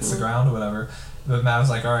before it hits the ground or whatever. But Mav's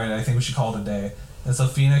like, all right, I think we should call it a day. And so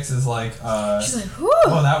Phoenix is like, she's like, whew.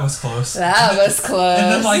 Oh, that was close. That was close.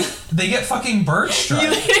 And then, like, they get fucking bird struck.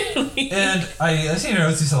 Literally. And I see your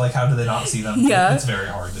notes, you said, like, how do they not see them? Yeah. It's very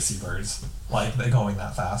hard to see birds, like, they're going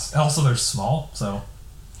that fast. And also, they're small, so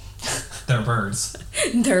they're birds.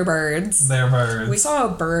 They're birds. They're birds. We saw a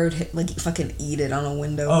bird, like, fucking eat it on a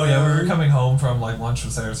window. Oh, yeah, we were coming home from, like, lunch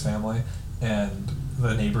with Sarah's family, and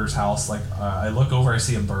the neighbor's house, like, I look over, I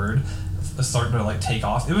see a bird starting to like take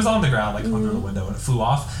off. It was on the ground like under the window, and it flew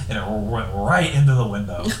off and it went right into the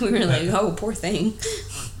window. We were like, oh, poor thing.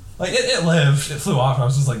 Like it lived, it flew off, and I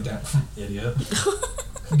was just like, damn, idiot.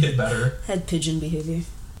 Get better. Had pigeon behavior.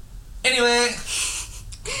 Anyway,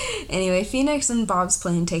 Phoenix and Bob's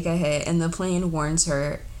plane take a hit, and the plane warns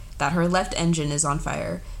her that her left engine is on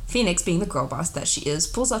fire. Phoenix, being the girl boss that she is,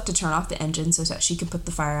 pulls up to turn off the engine so that she can put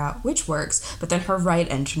the fire out, which works, but then her right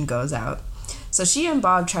engine goes out. So she and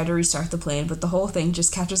Bob try to restart the plane, but the whole thing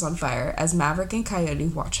just catches on fire as Maverick and Coyote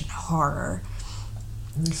watch in horror.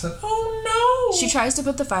 And he said, oh no! She tries to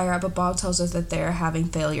put the fire out, but Bob tells her that they're having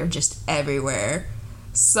failure just everywhere.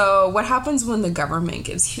 So what happens when the government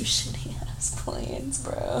gives you shitty ass those planes,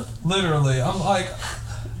 bro. Literally, I'm like,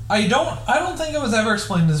 I don't think it was ever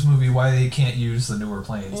explained in this movie why they can't use the newer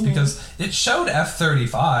planes, because it showed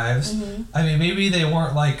F-35s. I mean, maybe they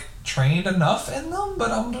weren't like trained enough in them,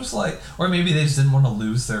 but I'm just like, or maybe they just didn't want to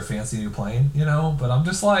lose their fancy new plane, you know? But I'm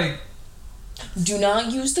just like, do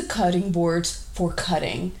not use the cutting boards for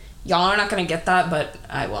cutting. Y'all are not gonna get that, but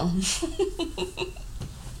I will.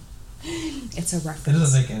 It's a reference. It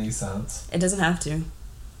doesn't make any sense. It doesn't have to.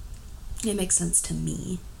 It makes sense to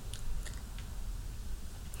me.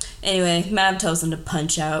 Anyway, Mav tells them to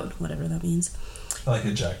punch out, whatever that means. Like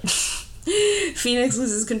eject. Phoenix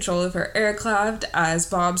loses control of her aircraft as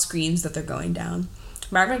Bob screams that they're going down.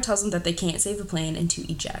 Maverick tells them that they can't save the plane and to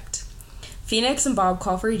eject. Phoenix and Bob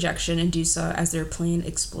call for ejection and do so as their plane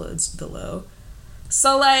explodes below.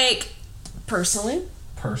 So, like, personally,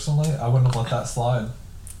 I wouldn't have let that slide.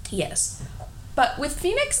 Yes. But with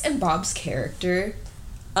Phoenix and Bob's character,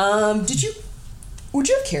 would you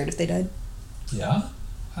have cared if they died? Yeah.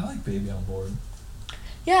 I like Baby on Board.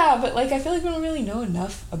 Yeah, but, like, I feel like we don't really know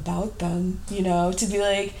enough about them, you know, to be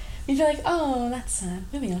like, we'd be like, oh, that's sad.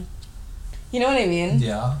 Moving on. You know what I mean?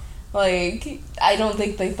 Yeah. Like, I don't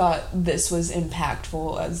think they thought this was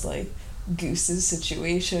impactful as, like, Goose's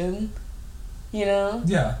situation. You know?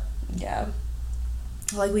 Yeah. Yeah.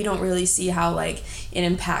 Like, we don't really see how, like, it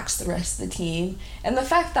impacts the rest of the team. And the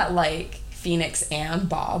fact that, like, Phoenix and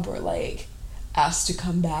Bob were, like, asked to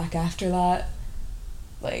come back after that,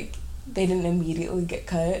 like, they didn't immediately get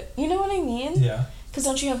cut. You know what I mean? Yeah. Because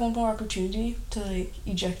don't you have one more opportunity to, like,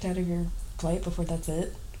 eject out of your flight before that's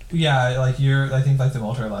it? Yeah, like, I think, like, the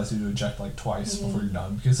military allows you to eject, like, twice before you're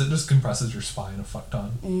done, because it just compresses your spine a fuck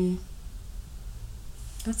ton.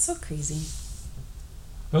 That's so crazy.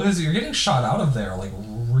 Because you're getting shot out of there, like,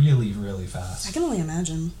 really, really fast. I can only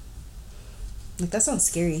imagine. Like, that sounds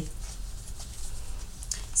scary.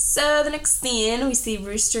 So, the next scene, we see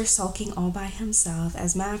Rooster sulking all by himself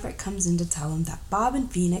as Maverick comes in to tell him that Bob and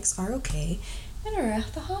Phoenix are okay and are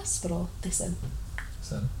at the hospital, they said.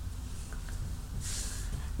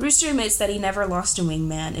 Rooster admits that he never lost a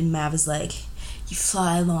wingman, and Mav is like, you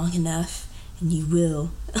fly long enough, and you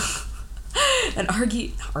will. And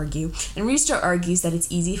and Rooster argues that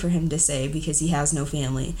it's easy for him to say because he has no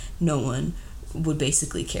family. No one would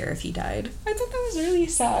basically care if he died. I thought that was really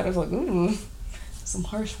sad. I was like, ooh, some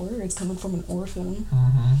harsh words coming from an orphan.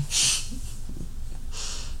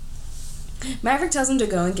 Maverick tells him to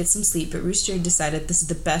go and get some sleep, but Rooster decided this is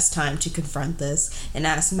the best time to confront this and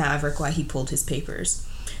ask Maverick why he pulled his papers.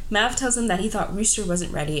 Mav tells him that he thought Rooster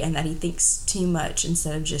wasn't ready and that he thinks too much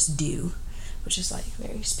instead of just do. Which is, like,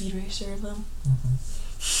 very Speed Racer of them.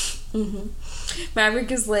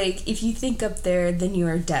 Maverick is like, if you think up there, then you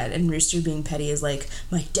are dead. And Rooster, being petty, is like,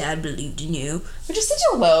 my dad believed in you. Which is such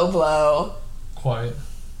a low blow. Quite.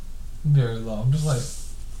 Very low. I'm just like,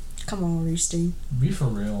 come on, Rooster. Be for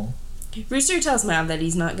real. Rooster tells Mav that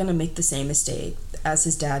he's not going to make the same mistake as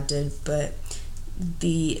his dad did, but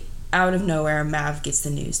out of nowhere, Mav gets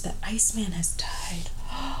the news that Iceman has died.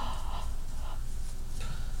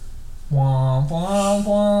 So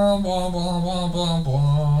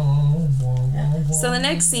the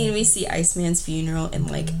next scene, we see Iceman's funeral,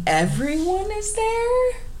 and, like, everyone is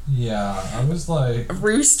there. Yeah, I was like...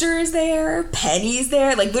 Rooster is there, Penny's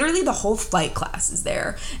there, like, literally the whole flight class is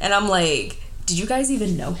there. And I'm like, did you guys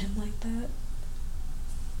even know him like that?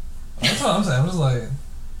 That's what I'm saying, I'm just like...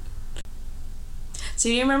 So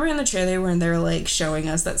you remember in the trailer when they're, like, showing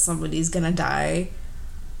us that somebody's gonna die?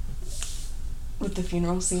 With the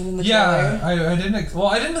funeral scene in the trailer. I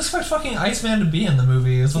didn't expect fucking Iceman to be in the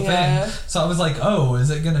movie, is the thing. So I was like, oh, is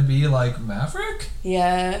it gonna be, like, Maverick?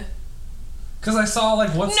 Yeah. Because I saw,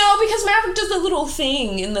 like, what's... No, because Maverick does the little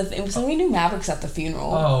thing in the thing. So we knew Maverick's at the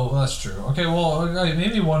funeral. Oh, well, that's true. Okay, well, it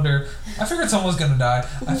made me wonder. I figured someone was gonna die.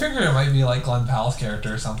 I figured it might be, like, Glenn Powell's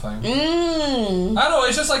character or something. I don't know,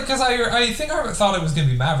 it's just, like, because I think I thought it was gonna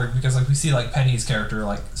be Maverick because, like, we see, like, Penny's character,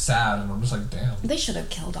 like, sad, and I'm just like, damn. They should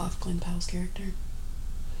have killed off Glenn Powell's character.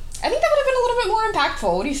 I think that would have been a little bit more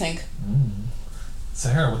impactful. What do you think?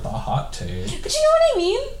 Sarah with the hot take. But you know what I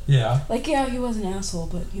mean? Yeah. Like, yeah, he was an asshole,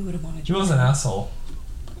 but he would have wanted you. He was an asshole.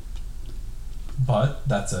 But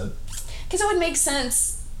that's it. Because it would make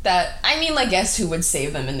sense that, I mean, like, guess who would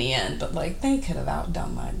save them in the end, but, like, they could have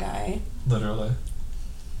outdone that guy. Literally.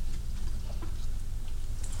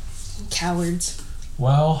 Cowards.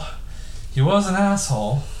 Well, he was an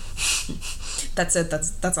asshole. That's it.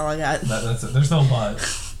 That's all I got. That's it. There's no but.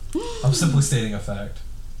 I'm simply stating a fact.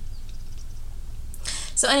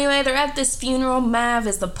 So anyway, they're at this funeral. Mav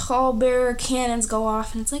is the pallbearer. Cannons go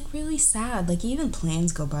off, and it's, like, really sad. Like, even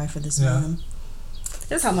plans go by for this man.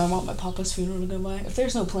 That's how I want my papa's funeral to go by. If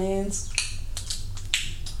there's no plans,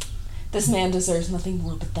 This man deserves nothing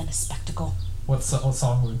more but than a spectacle. What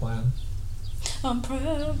song are we playing? I'm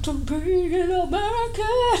proud to be an American.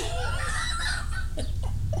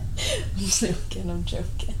 I'm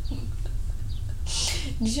joking.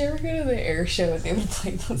 Did you ever go to the air show and they would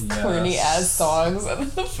play those corny ass songs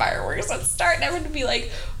and the fireworks would start and everyone would be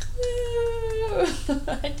like, woo.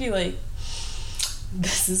 I'd be like,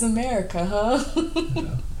 this is America, huh?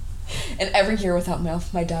 Yeah. And every year without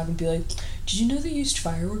mouth, my dad would be like, did you know they used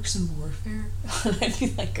fireworks in warfare? And I'd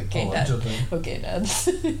be like, okay, Dad. Okay, Dad.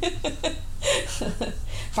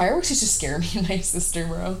 Fireworks used to scare me and my sister,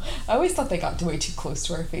 bro. I always thought they got way too close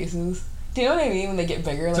to our faces. Do you know what I mean when they get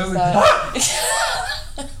bigger like that?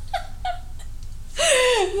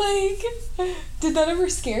 Like, did that ever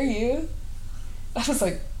scare you? I was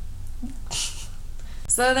like...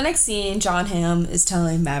 So the next scene, John Hamm is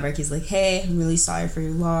telling Maverick, he's like, hey, I'm really sorry for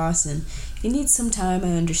your loss, and if you need some time,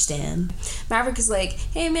 I understand. Maverick is like,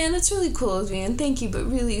 hey man, that's really cool of you, and thank you, but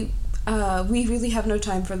really, we really have no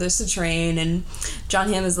time for this to train. And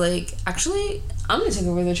John Hamm is like, actually, I'm gonna take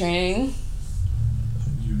over the training.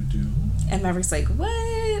 You do? And Maverick's like,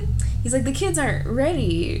 what? He's like, the kids aren't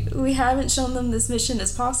ready. We haven't shown them this mission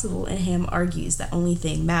as possible. And Hamm argues that only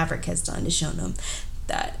thing Maverick has done is shown them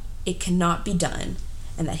that it cannot be done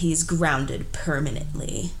and that he's grounded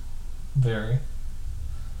permanently. Very.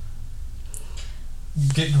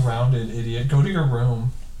 Get grounded, idiot. Go to your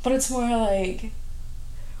room. But it's more like,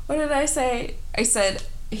 what did I say? He said,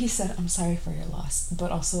 I'm sorry for your loss,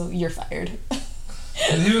 but also you're fired.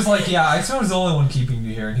 And he was like, yeah, I assume I was the only one keeping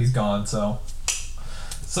you here, and he's gone, so,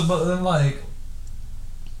 but then, like,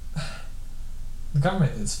 the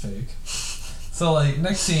government is fake. So, like,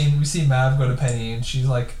 next scene, we see Mav go to Penny, and she's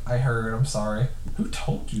like, I heard, I'm sorry. Who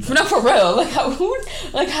told you that? No, for real.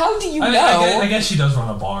 Like, how do you know? I guess she does run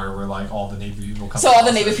a bar where, like, all the Navy people come. So all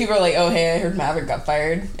the Navy people are like, oh, hey, I heard Maverick got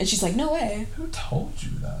fired. And she's like, no way. Who told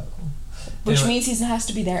you that? Which means he has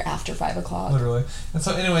to be there after 5 o'clock. Literally. And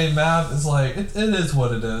so anyway, Mav is like, it is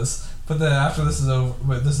what it is. But then after this is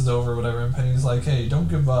over, whatever, and Penny's like, hey, don't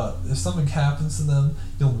give up. If something happens to them,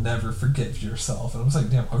 you'll never forgive yourself. And I was like,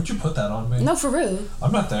 damn, why would you put that on me? No, for real.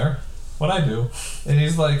 I'm not there. What'd I do? And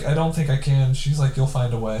he's like, I don't think I can. She's like, you'll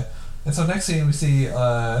find a way. And so next scene we see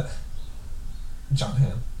John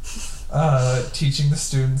Hamm teaching the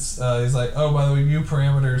students. He's like, oh, by the way, new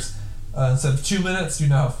parameters. Instead of 2 minutes, you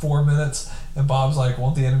now have 4 minutes. And Bob's like,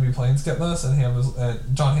 won't the enemy planes get this?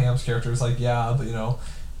 And John Hamm's character is like, yeah, but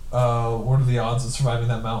what are the odds of surviving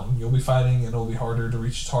that mountain? You'll be fighting, and it'll be harder to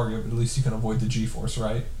reach the target, but at least you can avoid the G-force,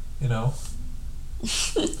 right? By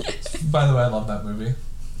the way, I love that movie.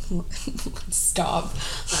 Stop.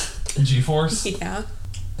 G-force? Yeah.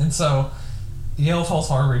 And so, Yale Falls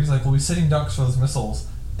Harbor, he's like, we'll be sitting ducks for those missiles,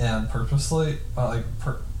 and purposely,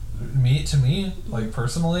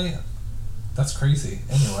 personally, that's crazy.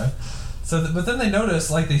 Anyway. But then they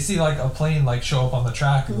notice, like, they see, like, a plane, like, show up on the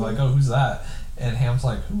track, and they're like, oh, who's that? And Ham's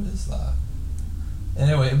like, who is that?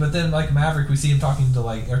 Anyway, but then, like, Maverick, we see him talking to,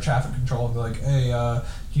 like, air traffic control, and they're like, hey, can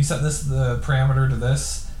you set the parameter to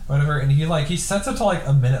this, whatever, and he sets it to, like,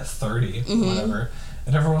 a minute 30, whatever,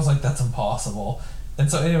 and everyone's like, that's impossible. And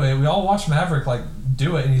so, anyway, we all watch Maverick, like,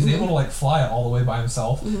 do it, and he's able to, like, fly it all the way by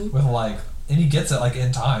himself with, like, and he gets it, like,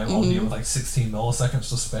 in time, albeit with, like, 16 milliseconds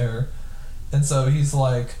to spare. And so he's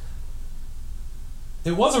like...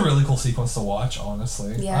 It was a really cool sequence to watch,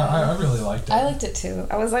 honestly. Yeah. I really liked it. I liked it, too.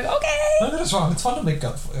 I was like, okay! Don't get us wrong, it's fun to make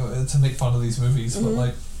fun of these movies, but,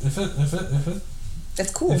 like, if it...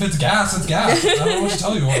 It's cool. If it's gas, it's gas. I don't know what to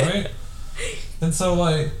tell you, alright? And so,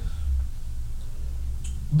 like...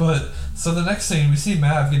 But, so the next scene, we see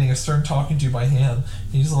Mav getting a stern talking to by Hamm.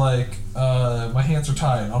 He's like, my hands are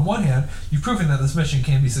tied. On one hand, you've proven that this mission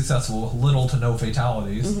can be successful with little to no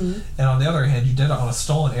fatalities. And on the other hand, you did it on a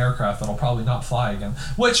stolen aircraft that'll probably not fly again.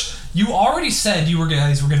 Which, you already said you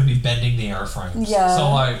guys were going to be bending the airframes. Yeah. So,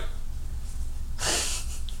 like...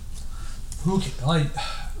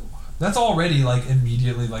 That's already, like,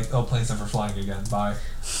 immediately, like, oh, plane's never flying again. Bye.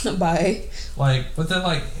 Bye. Like, but then,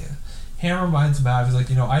 like... Hamm reminds Mav, he's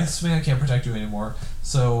like, I can't protect you anymore.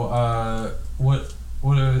 So, what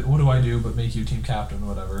do I do but make you team captain,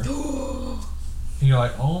 whatever? And you're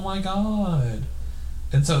like, oh my god.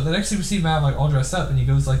 And so the next thing we see Mav, like, all dressed up, and he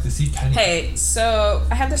goes, like, to see Penny. Hey, so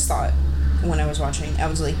I had this thought when I was watching. I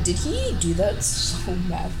was like, did he do that so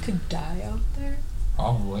Mav could die out there?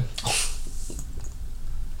 Probably.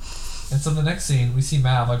 And so the next scene, we see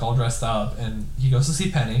Mav, like, all dressed up, and he goes to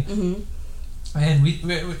see Penny. And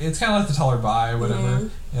it's kind of like to tell her bye or whatever,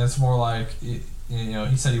 and it's more like, he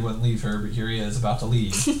said he wouldn't leave her, but here he is about to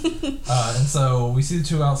leave. And so we see the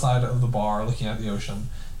two outside of the bar looking at the ocean,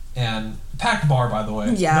 And packed bar, by the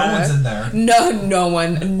way. Yeah. No one's in there. No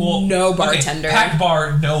one. Well, no bartender. Okay, packed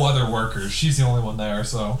bar, no other workers. She's the only one there,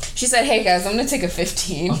 so. She said, hey guys, I'm going to take a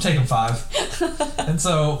 15. I'm taking 5. And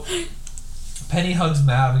so Penny hugs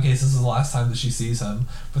Mav in case this is the last time that she sees him.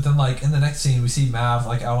 But then, like, in the next scene, we see Mav,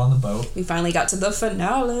 like, out on the boat. We finally got to the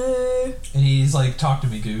finale. And he's like, talk to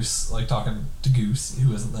me, Goose. Like, talking to Goose,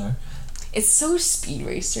 who isn't there. It's so Speed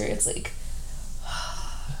Racer. It's like...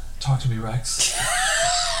 Talk to me, Rex.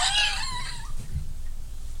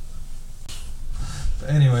 But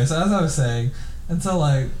anyways, as I was saying, and so,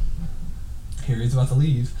 like, here he's about to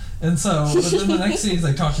leave. And so, but then the next scene is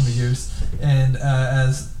like, talk to me, Goose. And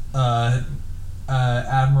as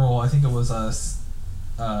Admiral, I think it was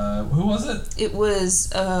who was it? It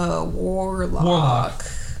was Warlock. Warlock.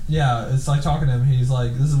 Yeah, it's like talking to him. He's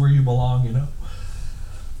like, this is where you belong, you know?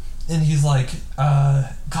 And he's like,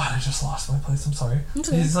 God, I just lost my place. I'm sorry.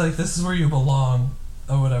 Okay. He's like, this is where you belong,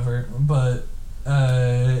 or whatever. But,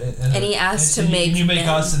 and he asked to make... And you make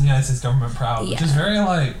us and the United States government proud, yeah. Which is very,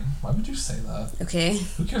 like, why would you say that? Okay.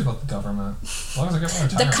 Who cares about the government? As long as I get my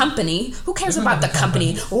retirement. The company. Who cares about the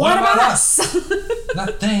company? What about us?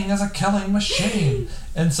 That thing is a killing machine.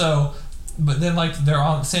 And so, but then, like,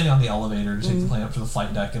 they're standing on the elevator to take the plane up to the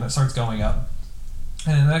flight deck, and it starts going up.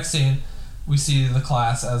 And in the next scene, we see the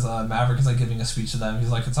class as Maverick is like giving a speech to them. He's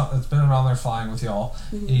like, it's been an honor flying with y'all,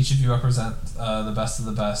 and each of you represent the best of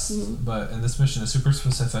the best. But in this mission is super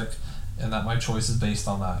specific, and that my choice is based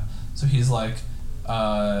on that. So he's like,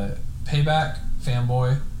 Payback,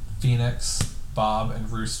 Fanboy, Phoenix, Bob,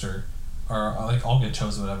 and Rooster are like all get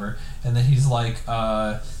chosen, whatever. And then he's like,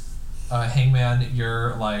 Hangman,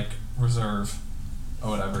 you're like reserve, or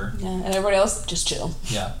whatever. Yeah, and everybody else just chill.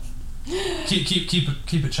 Yeah.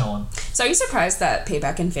 Keep it chilling. So are you surprised that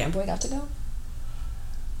Payback and Fanboy got to go?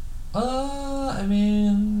 I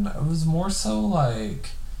mean, it was more so like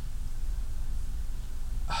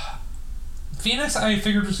Phoenix. I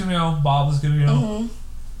figured was gonna go. Bob was gonna go.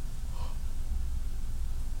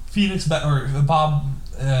 Phoenix Bob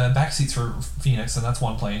backseats for Phoenix, and that's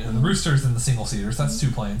one plane, and the Rooster's in the single seaters. That's 2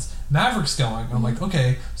 planes. Maverick's going. And I'm like,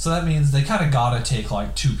 okay, so that means they kind of gotta take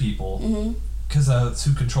like 2 people. Because that's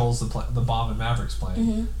who controls the Bob and Maverick's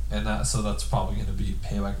plane, and that's probably going to be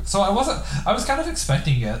Payback. So I was kind of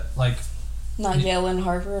expecting it, like not Yale and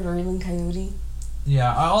Harvard or even Coyote.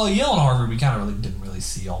 Yeah, Yale and Harvard we kind of didn't really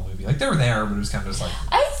see all movie. Like they were there, but it was kind of just like.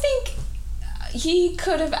 I think he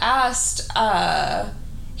could have asked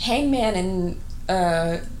Hangman and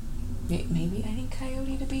maybe I think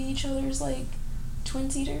Coyote to be each other's like twin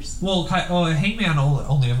seaters. Well, Hangman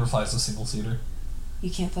only ever flies a single seater. You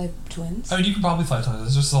can't fly twins? I mean, you can probably fly twins.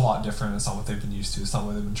 It's just a lot different. It's not what they've been used to. It's not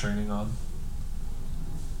what they've been training on.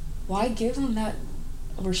 Why give them that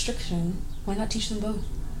restriction? Why not teach them both?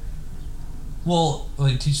 Well,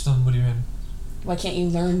 like, teach them, what do you mean? Why can't you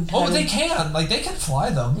learn how they can. Like, they can fly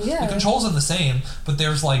them. Yeah. The controls are the same, but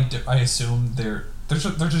there's, like, I assume they're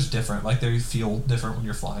just different. Like, they feel different when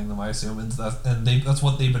you're flying them, I assume. And that's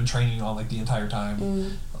what they've been training on, like, the entire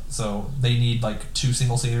time. So they need like 2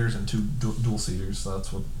 single-seaters and 2 dual-seaters. So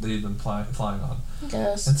that's what they've been flying on. I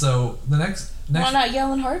guess. And so the next why not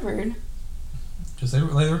Yale and Harvard? Just they were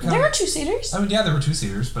kind of, there were 2-seaters. I mean, yeah, there were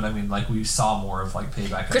 2-seaters, but I mean, like we saw more of like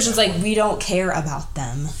Payback. Christian's like, we don't care about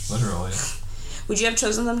them. Literally. Would you have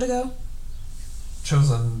chosen them to go?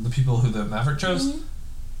 Chosen the people who the Maverick chose?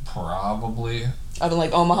 Probably. I'd been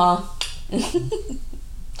like Omaha,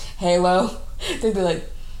 Halo. They'd be like.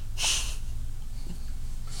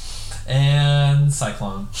 And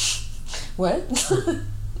Cyclone. What?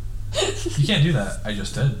 You can't do that. I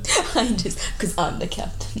just did. Because I'm the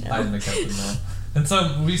captain now. I'm the captain now. And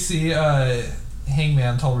so we see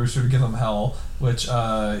Hangman told Rooster to give him hell, which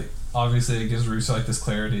obviously it gives Rooster like this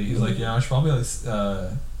clarity. He's like, I should probably like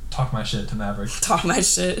talk my shit to Maverick. Talk my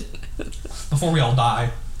shit. Before we all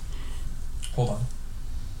die. Hold on.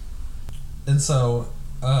 And so,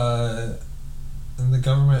 and the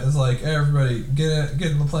government is like, hey, everybody, get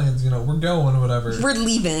in the planes, we're going or whatever. We're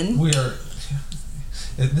leaving. We are,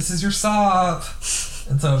 this is your stop.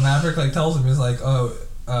 And so Maverick, like, tells him, he's like,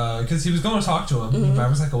 because he was going to talk to him. And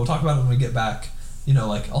Maverick's like, we'll talk about it when we get back.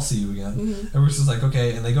 Like, I'll see you again. And Bruce is like,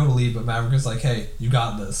 okay. And they go to leave, but Maverick is like, hey, you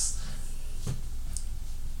got this.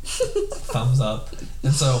 Thumbs up.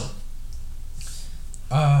 And so,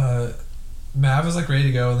 Mav is like ready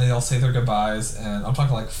to go, and they all say their goodbyes, and I'm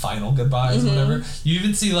talking like final goodbyes or whatever. You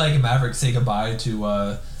even see like Maverick say goodbye to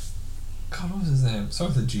God, what was his name?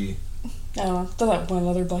 Start with a G. I don't know. Thought that one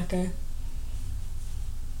other black guy. It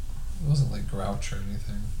wasn't like Grouch or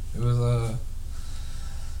anything. It was a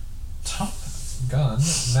Top Gun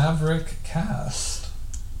Maverick cast.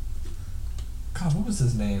 God, what was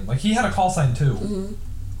his name? Like, he had a call sign, too. Mm-hmm.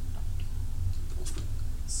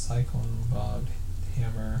 Cyclone, Bob,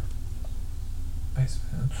 Hammer,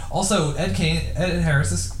 Iceman. Also, Ed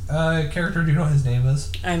Harris's character, do you know what his name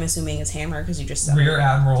is? I'm assuming it's Hammer, because you just said Rear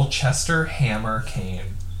Admiral Chester Hammer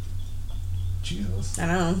Kane. Jesus. I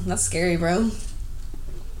don't know. That's scary, bro.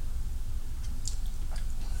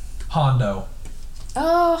 Hondo.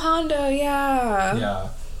 Oh, Hondo, yeah. Yeah.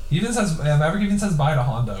 He even says, Maverick even says bye to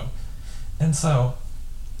Hondo. And so,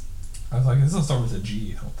 I was like, this doesn't start with a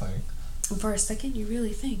G, I don't think. And for a second, you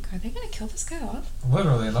really think, are they going to kill this guy off?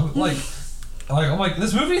 Literally. And I'm like,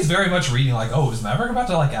 this movie is very much reading, like, oh, is Maverick about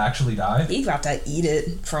to, like, actually die? He's about to eat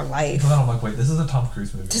it for life. But then I'm like, wait, this is a Tom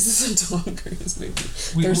Cruise movie. This is a Tom Cruise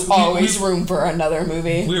movie. There's always room for another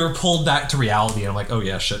movie. We were pulled back to reality, and I'm like, oh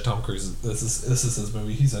yeah, shit, Tom Cruise, this is his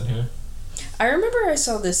movie, he's in here. I remember I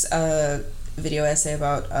saw this video essay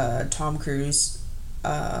about Tom Cruise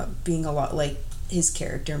being a lot like his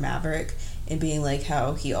character Maverick, and being like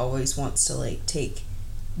how he always wants to like take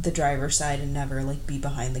the driver's side and never like be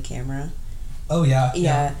behind the camera. Oh yeah.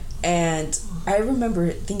 Yeah. And I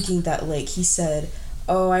remember thinking that like he said,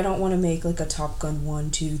 oh, I don't want to make like a Top Gun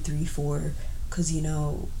 1, 2, 3, 4 because you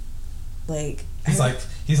know like he's like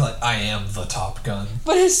I am the Top Gun.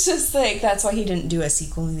 But it's just like that's why he didn't do a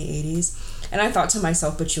sequel in the 80s. And I thought to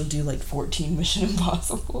myself, but you'll do like 14 Mission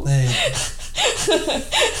Impossible. Hey.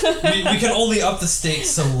 we can only up the stakes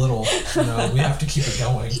so little. You know, we have to keep it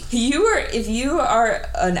going. If you are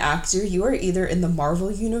an actor, you are either in the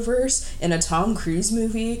Marvel universe, in a Tom Cruise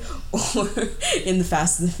movie, or in the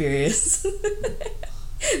Fast and the Furious.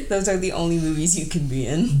 Those are the only movies you can be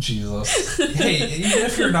in. Jesus. Hey, even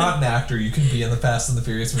if you're not an actor, you can be in the Fast and the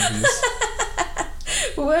Furious movies.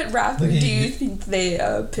 What rapper do you think they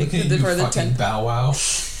picked for the 10th? Bow Wow.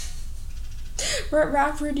 What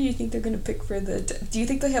rapper do you think they're gonna pick for the? Do you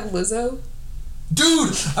think they have Lizzo?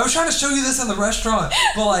 Dude, I was trying to show you this in the restaurant,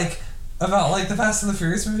 but like about like the Fast and the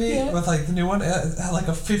Furious movie with like the new one, it had like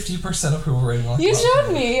a 50% approval rating. Like, you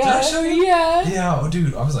showed me. Did I show you? Yeah. Yeah, oh,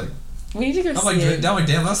 dude, I was like, we need to go see it. I'm like,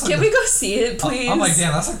 damn, that's like Can we go see it, please? I'm like,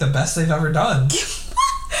 damn, that's like the best they've ever done.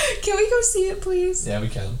 Can we go see it, please? Yeah, we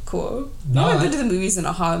can. Cool. We haven't been to the movies in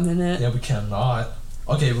a hot minute. Yeah, we cannot.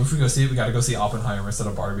 Okay, but if we go see it, we gotta go see Oppenheimer instead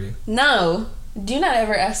of Barbie. No. Do not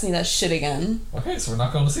ever ask me that shit again. Okay, so we're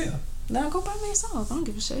not going to see it. No, go by myself. I don't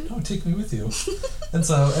give a shit. No, take me with you. And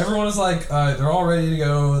so everyone is like, they're all ready to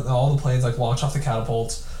go. And all the planes like launch off the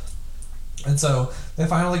catapults. And so they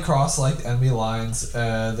finally cross like enemy lines.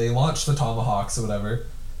 They launch the Tomahawks or whatever,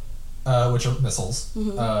 which are missiles,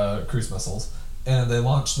 cruise missiles. And they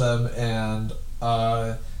launch them, and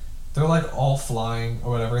they're like all flying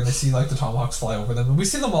or whatever. And they see like the Tomahawks fly over them, and we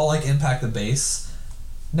see them all like impact the base.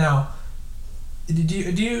 Now, did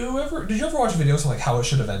you ever watch videos on like how it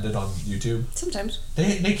should have ended on YouTube? Sometimes.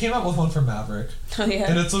 They came out with one for Maverick. Oh yeah.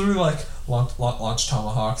 And it's literally like launch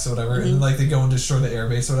Tomahawks or whatever, and then like they go and destroy the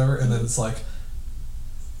airbase or whatever, and then it's like,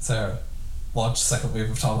 Sarah, launch second wave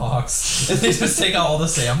of Tomahawks, and they just take out all the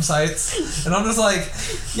SAM sites, and I'm just like,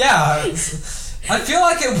 yeah. I feel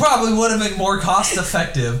like it probably would have been more cost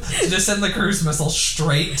effective to just send the cruise missile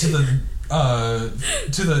straight to the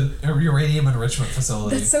uranium enrichment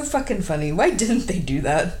facility. That's so fucking funny. Why didn't they do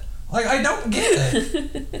that? Like, I don't get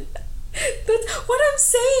it. That's what I'm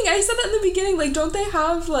saying. I said that in the beginning. Like, don't they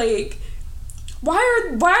have like, why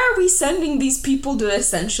are we sending these people to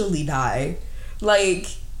essentially die? Like,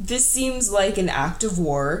 this seems like an act of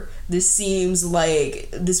war. This seems like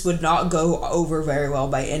this would not go over very well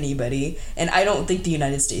by anybody. And I don't think the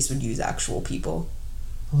United States would use actual people.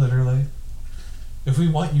 Literally. If we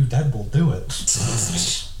want you dead, we'll do it.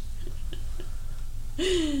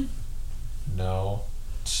 No.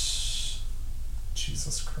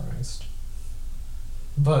 Jesus Christ.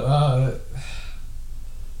 But,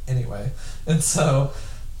 anyway. And so,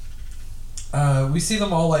 we see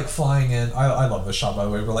them all, like, flying in. I love this shot, by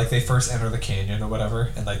the way, where, like, they first enter the canyon or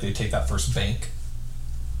whatever, and, like, they take that first bank.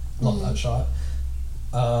 Love that shot.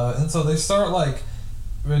 And so they start, like,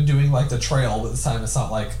 doing, like, the trail, but this time it's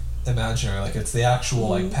not, like, imaginary. Like, it's the actual,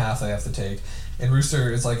 like, path they have to take. And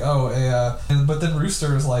Rooster is like, but then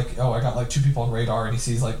Rooster is like, oh, I got, like, 2 people on radar, and he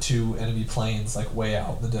sees, like, 2 enemy planes, like, way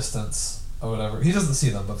out in the distance or whatever. He doesn't see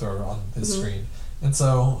them, but they're on his screen. And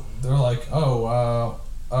so they're like,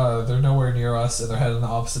 they're nowhere near us, and they're heading in the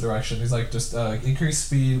opposite direction. He's like, just increase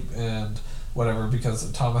speed and whatever, because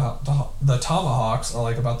the Tomahawks are,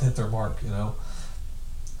 like, about to hit their mark, you know?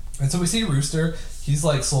 And so we see Rooster, he's,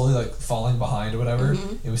 like, slowly, like, falling behind or whatever,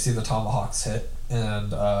 and we see the Tomahawks hit,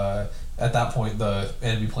 and at that point, the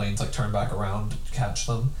enemy planes, like, turn back around to catch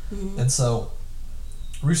them. And so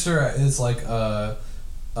Rooster is, like,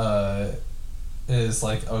 is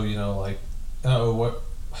like, oh, you know, like, oh, what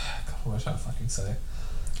am I trying to fucking say?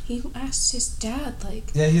 He asked his dad,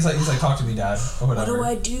 like... Yeah, he's like, talk to me, Dad, or whatever.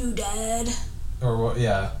 What do I do, Dad? Or what,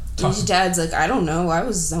 yeah. His dad's like, I don't know, I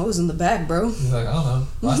was in the back, bro. He's like, I don't know.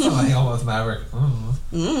 Last time I hung out with Maverick.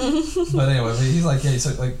 But anyway, he's like, yeah,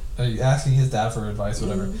 he's like asking his dad for advice,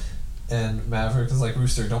 whatever. And Maverick is like,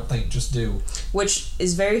 Rooster, don't think, just do. Which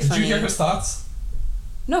is very funny. Did you hear his thoughts?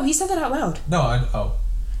 No, he said that out loud. No,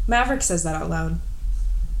 Maverick says that out loud.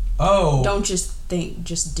 Oh. Don't just think,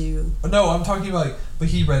 just do. No, I'm talking about, like, but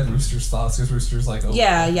he read Rooster's thoughts because Rooster's like, oh.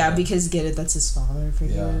 Yeah, because get it, that's his father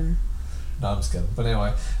figure. Yeah. No, I'm just kidding. But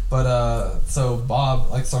anyway, so Bob,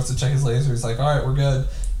 like, starts to check his laser. He's like, all right, we're good.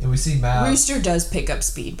 And we see Mav. Rooster does pick up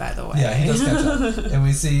speed, by the way. Yeah, he does catch up. And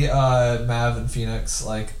we see Mav and Phoenix,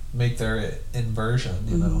 like, make their inversion,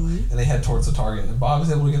 you know, and they head towards the target. And Bob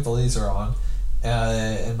is able to get the laser on,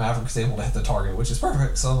 and Maverick is able to hit the target, which is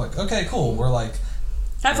perfect. So I'm like, okay, cool. We're like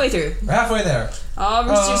halfway through. We're halfway there. All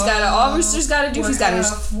Rooster's gotta do. He's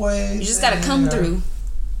halfway. You just gotta come through.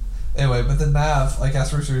 Anyway, but then Mav, like,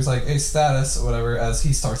 asks Rooster, he's like, hey, status, or whatever, as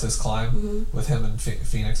he starts his climb with him and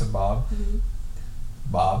Phoenix and Bob.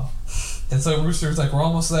 And so Rooster's like, we're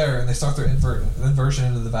almost there, and they start their inversion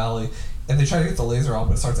into the valley, and they try to get the laser on,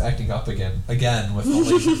 but it starts acting up again with the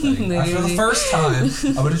laser thing. After the first time,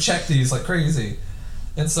 I would have checked these like crazy.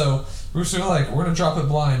 And so Rooster's like, we're gonna drop it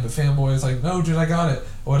blind, but Fanboy is like, no, dude, I got it,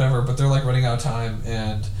 whatever. But they're like running out of time,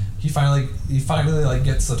 and he finally like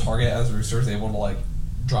gets the target as Rooster is able to like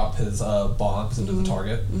drop his bombs into the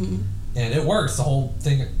target. And it works. The whole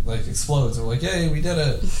thing like explodes. They're like, yay, we did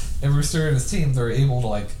it. And Rooster and his team, they're able to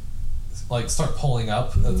like start pulling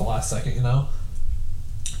up at the last second, you know.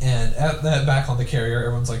 And at that, back on the carrier,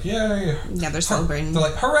 everyone's like, yay. Yeah, they're celebrating. They're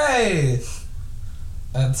like, hooray.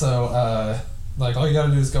 And so like, all you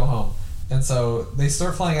gotta do is go home. And so they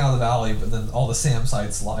start flying out of the valley, but then all the SAM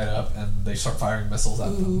sites light up and they start firing missiles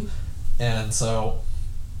at them. And so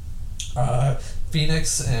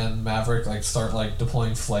Phoenix and Maverick like start like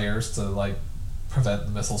deploying flares to like prevent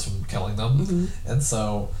the missiles from killing them. And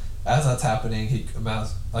so as that's happening,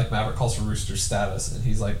 Maverick calls for Rooster's status, and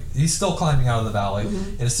he's still climbing out of the valley.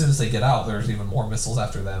 And as soon as they get out, there's even more missiles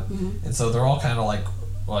after them. And so they're all kind of like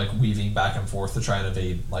weaving back and forth to try and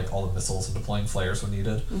evade like all the missiles and deploying flares when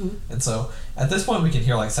needed. And so at this point we can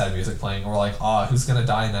hear like sad music playing. We're like, who's gonna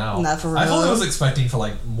die now? Not for real. I fully was expecting for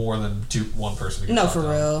like more than one person to get shot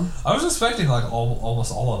down. Real. I was expecting like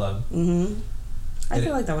almost all of them. I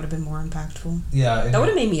feel like that would have been more impactful. Yeah. That would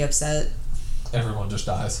have made me upset. Everyone just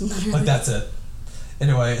dies. Like, that's it.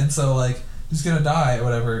 Anyway, and so like who's gonna die or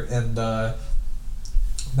whatever, and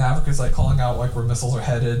Maverick is like calling out like where missiles are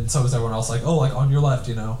headed, and so is everyone else, like, oh, like on your left,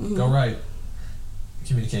 you know, go right.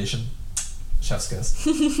 Communication, chef's kiss.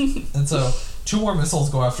 And so 2 more missiles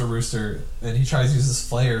go after Rooster, and he tries to use his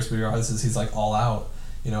flares, but he realizes he's like all out,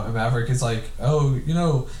 you know. And Maverick is like, oh, you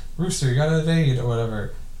know, Rooster, you gotta evade or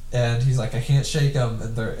whatever. And he's like, I can't shake them,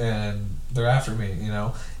 and they're after me, you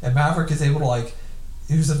know. And Maverick is able to like,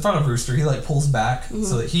 he was in front of Rooster, he like pulls back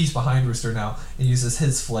so that he's behind Rooster now, and uses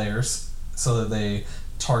his flares so that they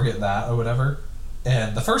target that or whatever.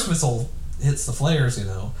 And the first missile hits the flares, you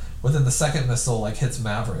know, but then the second missile like hits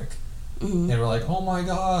Maverick. And we're like, oh my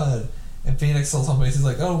god. And Phoenix tells somebody, he's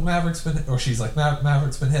like, oh, Maverick's been hit, or she's like,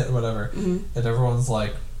 Maverick's been hit or whatever. And everyone's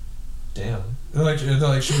like, damn. They're like,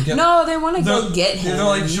 should we get... No, they want to go get him. They're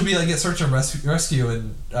like, should we like get search and rescue?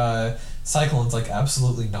 And Cyclone's like,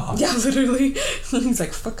 absolutely not. Yeah, literally. He's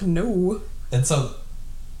like, fuck no. And so,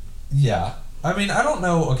 yeah. I mean, I don't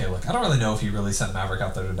know. Okay, look, I don't really know if he really sent Maverick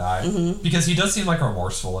out there to die, because he does seem like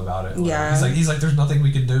remorseful about it. Yeah. He's like, there's nothing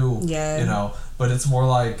we can do. Yeah. You know, but it's more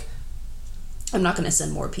like, I'm not gonna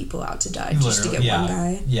send more people out to die just to get one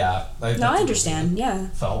guy. Yeah. I understand. Yeah.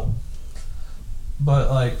 Felt.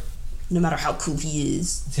 But like, no matter how cool he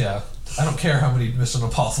is. Yeah. I don't care how many Mission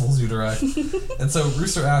Impossibles you direct. And so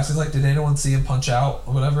Rooster asks, he's like, did anyone see him punch out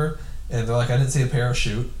or whatever? And they're like, I didn't see a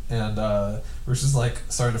parachute. And Rooster's like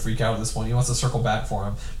starting to freak out at this point. He wants to circle back for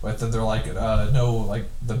him, but then they're like, no, like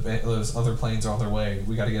those other planes are on their way.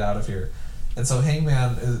 We got to get out of here. And so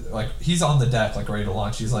Hangman is like, he's on the deck, like ready to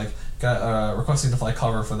launch. He's like, requesting to fly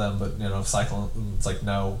cover for them, but you know, Cyclone's like,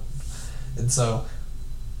 no. And so,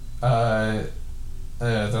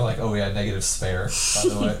 they're like, oh yeah, negative spare, by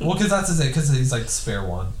the way. Well, because he's like spare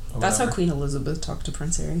one. That's how Queen Elizabeth talked to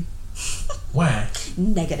Prince Harry. Wah.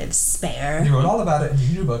 Negative spare. He wrote all about it in your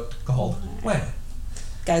new book called Wah.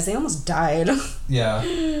 Guys, they almost died. Yeah.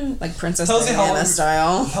 Like Princess Diana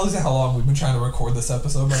style. Tells you how long we've been trying to record this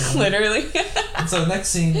episode. Literally. And so next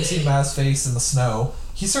scene, we see Mav's face in the snow.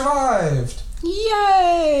 He survived!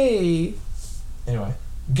 Yay! Anyway,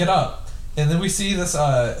 get up. And then we see this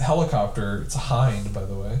helicopter. It's a Hind, by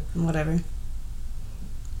the way. Whatever.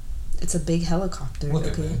 It's a big helicopter. Look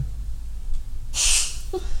at me.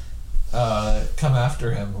 Come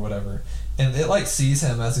after him or whatever. And it like sees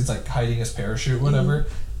him as he's like hiding his parachute or whatever.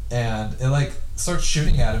 And it like starts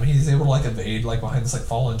shooting at him. He's able to like evade like behind this like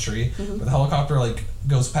fallen tree. But the helicopter like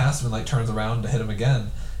goes past him and like turns around to hit him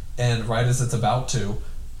again. And right as it's about to,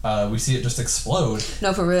 we see it just explode.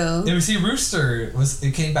 No, for real. And we see Rooster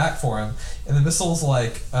it came back for him, and the missiles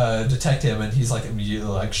like detect him, and he's like immediately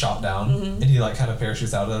like shot down, and he like kind of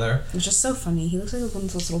parachutes out of there. It's just so funny. He looks like one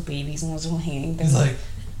of those little babies and was little hanging there. He's like,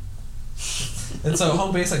 and so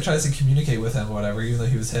home base like tries to communicate with him or whatever, even though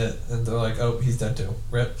he was hit, and they're like, oh, he's dead too.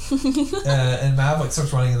 Rip. And Mav like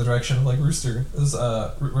starts running in the direction of like Rooster,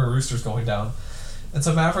 where Rooster's going down, and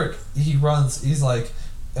so Maverick he runs. He's like,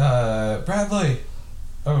 Bradley.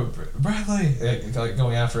 Oh, Bradley! Like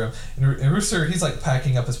going after him, and Rooster he's like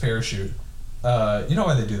packing up his parachute. You know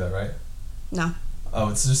why they do that, right? No.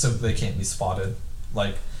 Oh, it's just so they can't be spotted.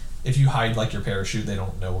 Like, if you hide like your parachute, they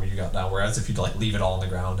don't know where you got down. Whereas if you like leave it all on the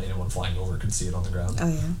ground, anyone flying over can see it on the ground. Oh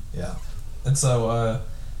yeah. Yeah, and so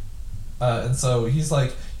he's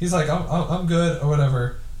like I'm good or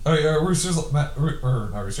whatever. Rooster's not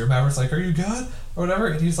Rooster. Maverick's like, are you good or whatever?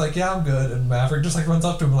 And he's like, yeah, I'm good. And Maverick just like runs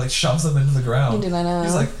up to him and like shoves him into the ground. Did I know?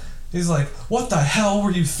 He's like, what the hell were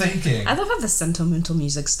you thinking? I love how the sentimental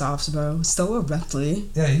music stops, bro, so abruptly.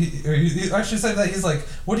 Yeah, he actually said that. He's like,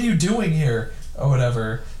 what are you doing here or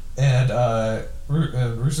whatever? And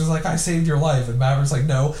Rooster's like, I saved your life. And Maverick's like,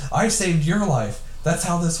 no, I saved your life. That's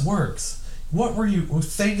how this works. What were you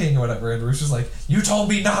thinking or whatever? And Rooster's like, you told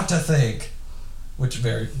me not to think. Which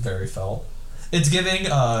very, very felt. It's giving,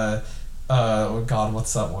 oh God,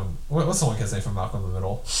 what's that one? What's the one kid's name from Malcolm in the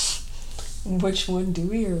Middle? Which one,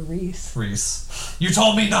 Dewey or Reese? Reese. You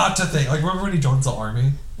told me not to think. Like, remember when he joins the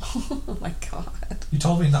army? Oh my God. You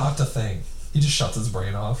told me not to think. He just shuts his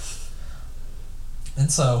brain off.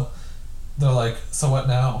 And so, they're like, so what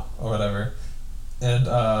now? Or whatever. And,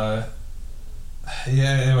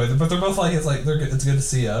 yeah, anyway, but they're both like, it's good to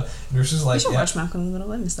see ya. And you're just like, you should watch Malcolm in the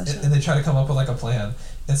Middle. I missed that show. And they try to come up with like a plan.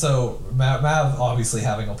 And so Mav obviously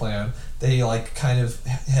having a plan, they like kind of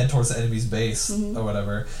head towards the enemy's base or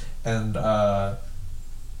whatever. And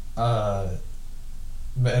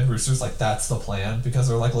Rooster's like, that's the plan, because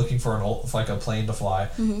they're like looking for a plane to fly.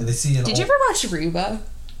 And they see Did you ever watch Reba?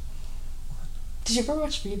 Did you ever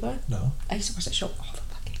watch Reba? No. I used to watch that show all the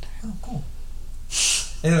fucking time. Oh, cool.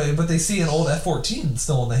 Anyway, but they see an old F-14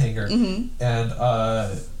 still in the hangar, and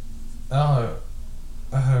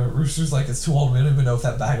Rooster's like, it's too old, we don't even know if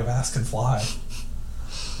that bag of ass can fly.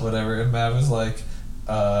 Whatever, and Mav is like,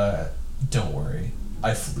 don't worry,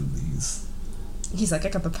 I flew these. He's like, I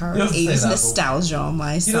got the power of 80s nostalgia on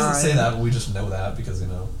my side. He doesn't say that, but we just know that because,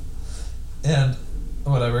 and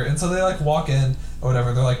whatever, and so they like walk in or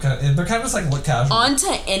whatever. They're like, and they're kind of just like look casual. Onto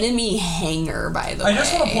enemy hangar, by the way. I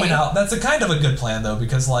just want to point out that's a kind of a good plan though,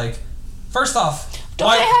 because like, first off,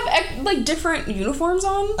 don't they have like different uniforms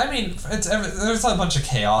on? I mean, there's a bunch of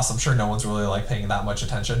chaos. I'm sure no one's really like paying that much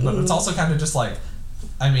attention, but it's also kind of just like,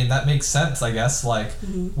 I mean, that makes sense, I guess. Like,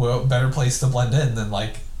 well, better place to blend in than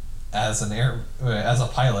like as a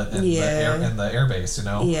pilot in the airbase,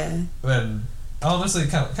 Yeah. And honestly,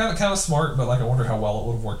 kind of smart, but like I wonder how well it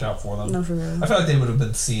would have worked out for them. No, for real. I feel like they would have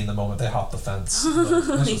been seen the moment they hopped the fence.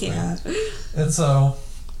 Yeah. And so,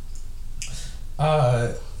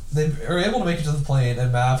 they are able to make it to the plane,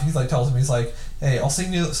 and Mav, he's like tells him, he's like, hey, I'll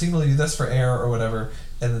signal you this for air or whatever,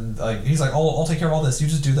 and then like he's like, I'll take care of all this. You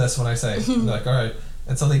just do this when I say. And they're like, all right.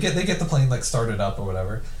 And so they get the plane like started up or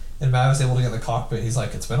whatever, and Mav is able to get in the cockpit. He's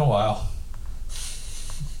like, it's been a while.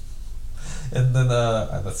 And then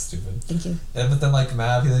that's stupid. Thank you. But then like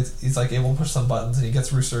Mav, he's like able to push some buttons, and he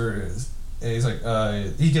gets Rooster. And he's like,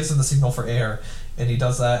 he gives him the signal for air, and he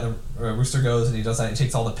does that. And Rooster goes and he does that. And he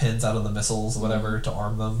takes all the pins out of the missiles, or whatever, to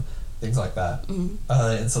arm them, things like that.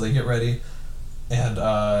 And so they get ready, and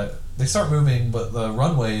they start moving, but the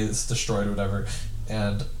runway is destroyed or whatever.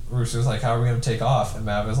 And Rooster's like, how are we going to take off? And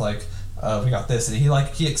Mav is like, we got this. And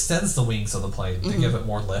he extends the wings of the plane to give it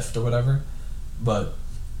more lift or whatever. But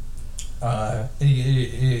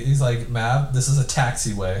he's like, Mav, this is a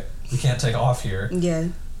taxiway. We can't take off here. Yeah.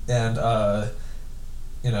 And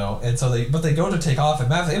and so they go to take off, and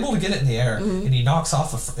Mav's able to get it in the air, and he knocks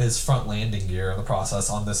off his front landing gear in the process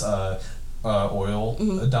on this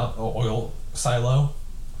oil silo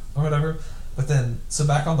or whatever. But then so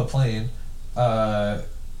back on the plane,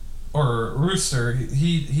 or Rooster,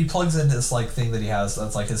 he plugs in this like thing that he has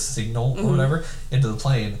that's like his signal or whatever into the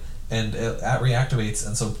plane, and it reactivates,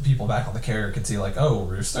 and so people back on the carrier can see like, oh,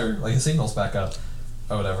 Rooster, like his signal's back up.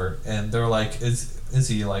 or whatever, and they're like, is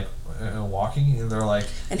he like walking? And they're like,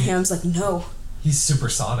 and Ham's like, no, he's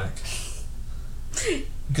supersonic.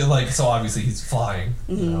 Like, so obviously he's flying,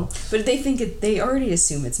 you know. But they already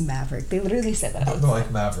assume it's Maverick. They literally said that. They're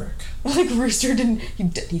like, Maverick. Like, Rooster didn't,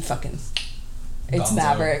 he fucking, it's Gonzo.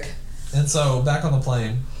 Maverick. And so back on the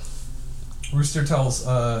plane, Rooster tells,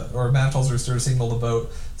 or Mav tells Rooster to signal the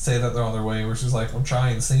boat, say that they're on their way. Rooster's like, I'm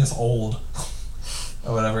trying, this thing is old.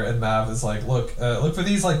 Or whatever, and Mav is like, look for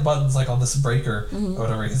these like buttons like on this breaker, or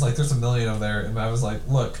whatever. He's like, there's a million of there, and Mav is like,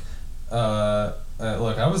 look, I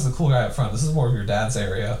was the cool guy up front. This is more of your dad's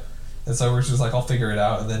area. And so Rooster's like, I'll figure it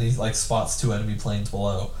out, and then he like spots 2 enemy planes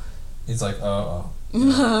below. He's like, oh.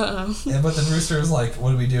 And but then Rooster is like, what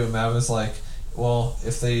do we do? And Mav is like, well,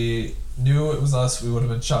 if they knew it was us, we would have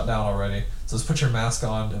been shot down already. So let's put your mask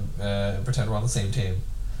on and pretend we're on the same team.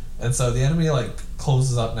 And so the enemy like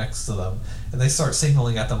closes up next to them, and they start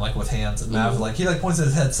signaling at them like with hands. And Mav like, he like points at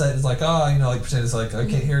his headset and is like, oh, you know, like pretend it's like, I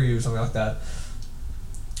can't hear you, or something like that.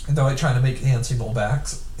 And they're like trying to make hand signals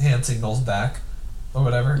back, or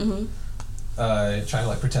whatever. Trying to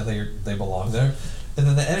like pretend they belong there. And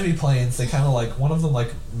then the enemy planes, they kind of like, one of them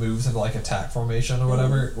like moves into like attack formation or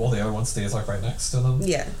whatever, while the other one stays like right next to them.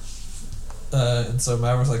 Yeah. And so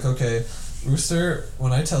Maverick's like, okay, Rooster,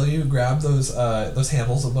 when I tell you, grab those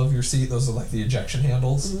handles above your seat. Those are like the ejection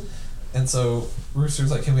handles. And so Rooster's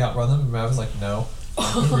like, can we outrun them? And Mav's like, no.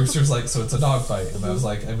 And Rooster's like, so it's a dogfight. And Mav's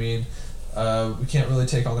like, I mean, we can't really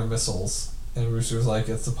take on their missiles. And Rooster's like,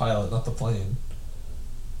 it's the pilot, not the plane.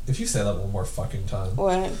 If you say that one more fucking time.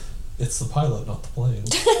 What? It's the pilot, not the plane.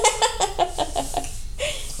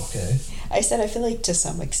 Okay. I said I feel like to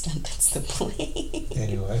some extent it's the plane.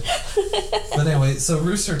 Anyway, so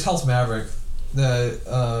Rooster tells Maverick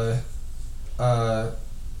that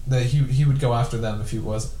he would go after them if he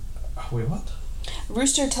was. Wait, what?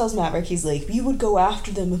 Rooster tells Maverick, he's like, you would go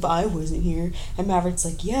after them if I wasn't here. And Maverick's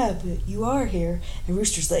like, yeah, but you are here. And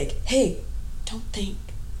Rooster's like, hey, don't think,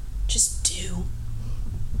 just do.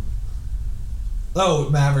 Oh,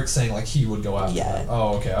 Maverick's saying like he would go after them.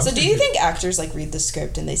 Oh, okay. So do you think actors like read the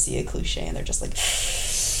script and they see a cliche and they're just like,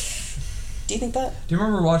 do you think that? Do you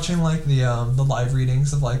remember watching like the live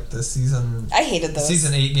readings of like the season? I hated those.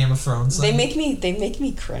 Season 8 Game of Thrones. They make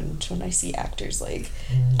me cringe when I see actors like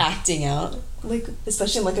acting out, like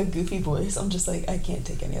especially in like a goofy voice. I'm just like, I can't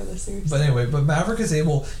take any of this seriously. But anyway, Maverick is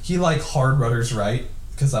able. He like hard rudders right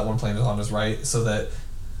because that one plane is on his right, so that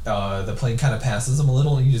the plane kind of passes him a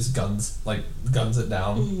little, and he just guns it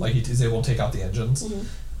down. Like he's able to take out the engines,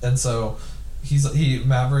 and so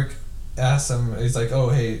Maverick asks him. He's like, "Oh,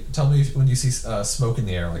 hey, tell me when you see smoke in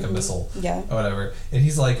the air, like a missile, or whatever." And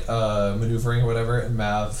he's like maneuvering or whatever, and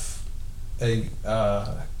Mav like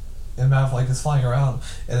is flying around,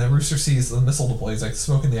 and then Rooster sees the missile deploy. He's like,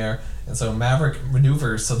 smoke in the air, and so Maverick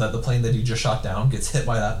maneuvers so that the plane that he just shot down gets hit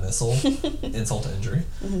by that missile, insult to injury.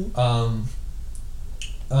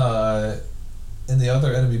 And the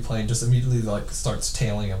other enemy plane just immediately like starts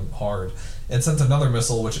tailing him hard and sends another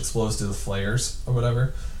missile which explodes to the flares or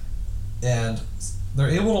whatever, and they're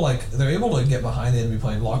able to get behind the enemy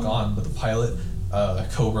plane, lock on, but the pilot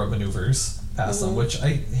Cobra maneuvers past them, which I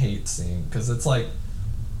hate seeing because it's like,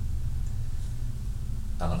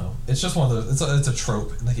 I don't know, it's just one of those, it's a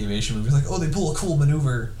trope in like aviation movies, like, oh, they pull a cool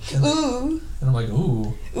maneuver and I'm like,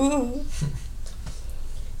 ooh.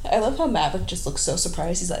 I love how Maverick just looks so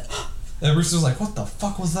surprised. He's like, and Rooster's like, what the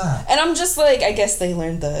fuck was that? And I'm just like, I guess they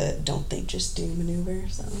learned the don't think, just do maneuver,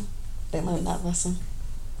 so they learned that lesson.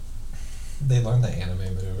 They learned the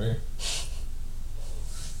anime maneuver.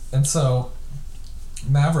 And so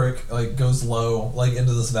Maverick like goes low like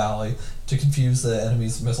into this valley to confuse the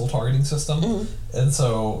enemy's missile targeting system, and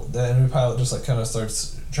so the enemy pilot just like kind of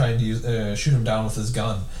starts trying to shoot him down with his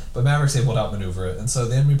gun, but Maverick's able to outmaneuver it, and so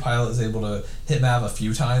the enemy pilot is able to hit Mav a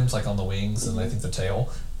few times like on the wings and I think the tail,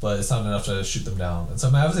 but it's not enough to shoot them down, and so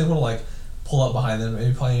Mav is able to like pull up behind the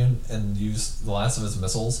enemy plane and use the last of his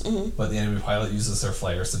missiles, but the enemy pilot uses their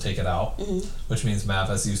flares to take it out, which means Mav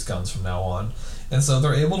has used guns from now on, and so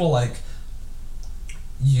they're able to like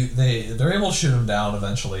they're able to shoot him down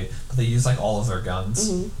eventually, but they use like all of their guns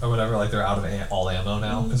or whatever, like they're out of all ammo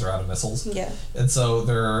now because they're out of missiles, and so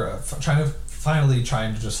they're finally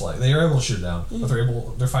trying to just like, they are able to shoot it down, but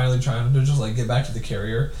they're finally trying to just like get back to the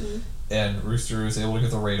carrier, and Rooster is able to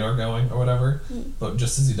get the radar going or whatever, but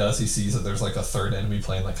just as he does, he sees that there's like a third enemy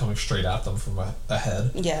plane like coming straight at them from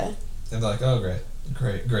ahead, and they're like, oh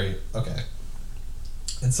great, okay,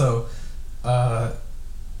 and so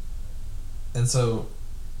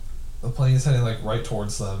the plane is heading like right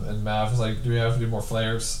towards them, and Mav is like, do we have to do more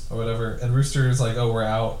flares or whatever, and Rooster is like, oh, we're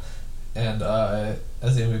out, and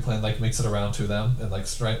as the enemy plane like makes it around to them and like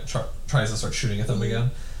tries to start shooting at them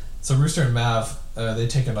again. So Rooster and Mav, they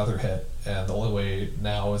take another hit, and the only way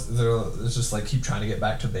now is just like keep trying to get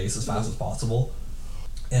back to base as fast as possible.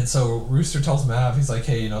 And so Rooster tells Mav, he's like,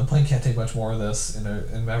 hey, the plane can't take much more of this.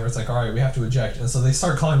 And Maverick's like, all right, we have to eject. And so they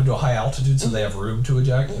start climbing to a high altitude so they have room to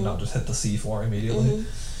eject and not just hit the sea floor immediately.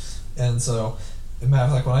 And so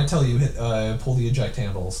Mav's like, when I tell you, pull the eject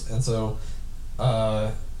handles. And so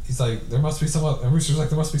he's like, there must be and Rooster's like,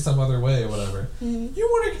 there must be some other way or whatever. You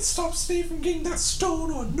want to stop Steve from getting that stone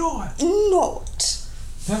or not? Not.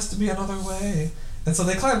 There has to be another way. And so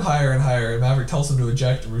they climb higher and higher, and Maverick tells him to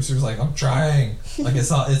eject, and Rooster's like, I'm trying. Like,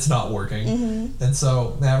 it's not working. And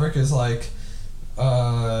so Maverick is like,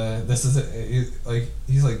 this is it. Like,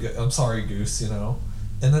 he's like, I'm sorry, Goose, And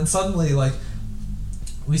then suddenly, like,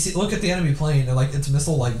 look at the enemy plane, and like its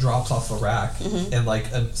missile like drops off the rack and like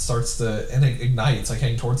starts to and it ignites like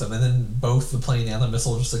heading towards them, and then both the plane and the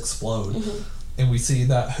missile just explode. And we see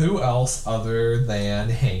that who else other than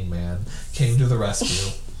Hangman came to the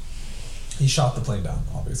rescue. He shot the plane down,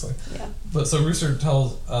 obviously. Yeah. But so Rooster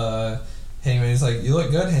tells Hangman, he's like, you look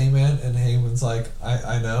good, Hangman. And Hangman's like,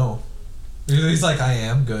 I know. He's like, I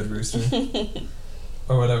am good, Rooster.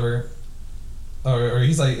 Or whatever. Or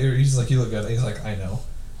he's like, you look good. And he's like, I know.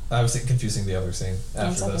 I was confusing the other scene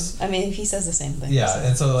after this. I mean, he says the same thing. Yeah, so.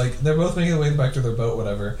 And so like they're both making their way back to their boat,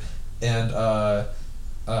 whatever.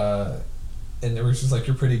 And Rooster's like,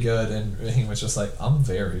 you're pretty good, and Hangman's just like, I'm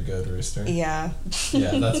very good, Rooster. Yeah.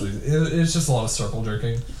 Yeah, that's what it's just a lot of circle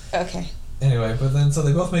jerking. Okay. Anyway, but then so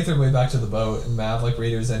they both make their way back to the boat, and Mav like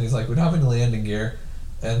radios in, he's like, we don't have any landing gear,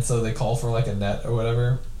 and so they call for like a net or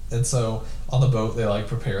whatever, and so on the boat they like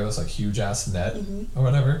prepare this like huge ass net or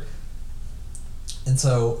whatever, and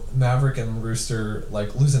so Maverick and Rooster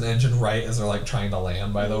like lose an engine right as they're like trying to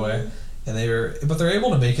land, by the way. And but they're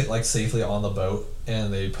able to make it like safely on the boat,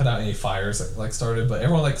 and they put out any fires that like started, but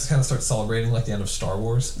everyone like kind of starts celebrating like the end of Star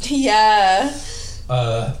Wars. Yeah.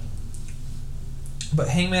 But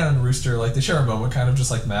Hangman and Rooster like they share a moment, kind of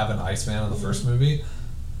just like Mav and Iceman in the first movie.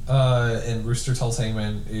 And Rooster tells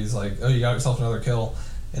Hangman, he's like, "Oh, you got yourself another kill,"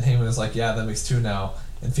 and Hangman is like, "Yeah, that makes 2 now."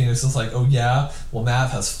 And Phoenix is like, "Oh yeah, well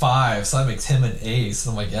Mav has 5, so that makes him an ace."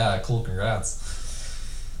 And I'm like, "Yeah, cool, congrats."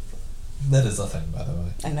 That is a thing, by the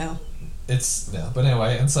way. I know. But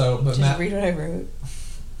anyway, and so... But Just read what I wrote.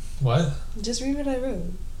 What? Just read what I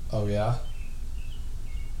wrote. Oh, yeah?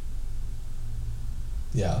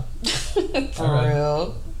 Yeah. For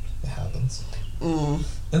real. It happens.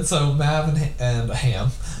 And so Mav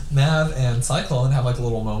and Cyclone have like a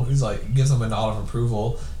little moment. He's like, gives them a nod of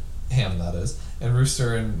approval. Ham, that is. And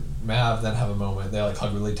Rooster and Mav then have a moment. They like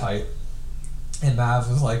hug really tight. And Mav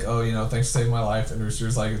is like, oh, thanks for saving my life. And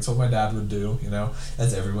Rooster's like, it's what my dad would do,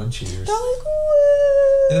 as everyone cheers. They're like,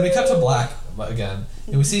 woo! And then we cut to black again.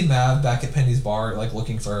 And we see Mav back at Penny's bar, like,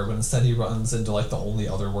 looking for her. But instead he runs into, like, the only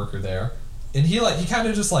other worker there. And he kind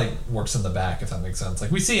of just, like, works in the back, if that makes sense. Like,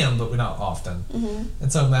 we see him, but not often.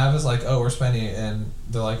 And so Mav is like, oh, where's Penny? And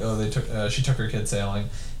they're like, oh, she took her kid sailing.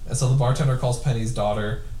 And so the bartender calls Penny's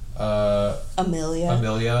daughter...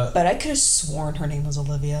 Amelia. But I could have sworn her name was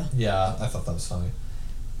Olivia. Yeah, I thought that was funny.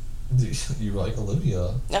 You were like,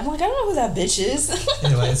 Olivia. I'm like, I don't know who that bitch is.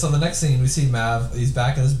 Anyway, so the next scene, we see Mav. He's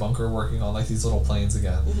back in his bunker working on like these little planes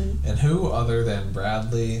again. And who other than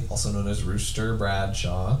Bradley, also known as Rooster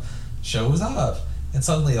Bradshaw, shows up. And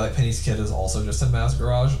suddenly, like, Penny's kid is also just in Mav's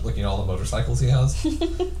garage looking at all the motorcycles he has.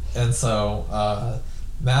 And so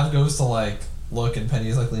Mav goes to like look, and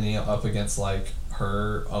Penny's like leaning up against like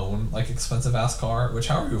her own like expensive ass car. Which,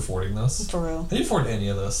 how are you affording this? For real? How do you afford any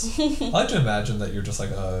of this? I like to imagine that you're just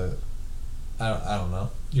like I don't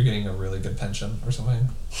know. You're getting a really good pension or something.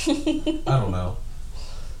 I don't know.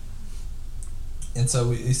 And so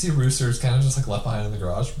we see Rooster's kind of just like left behind in the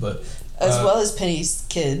garage, but as well as Penny's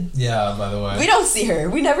kid. Yeah, by the way. We don't see her.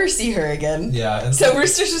 We never see her again. Yeah. And so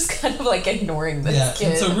Rooster's just kind of like ignoring this kid.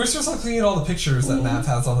 And so Rooster's like looking at all the pictures that Mav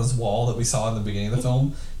has on his wall that we saw in the beginning of the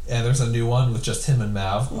film. And there's a new one with just him and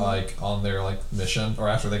Mav, like, on their, like, mission, or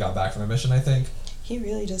after they got back from their mission, I think. He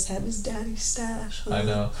really just had his daddy's stash. I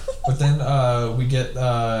know. But then we get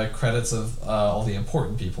credits of all the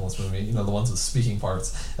important people in this movie, the ones with speaking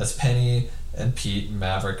parts, as Penny and Pete and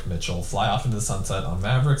Maverick Mitchell fly off into the sunset on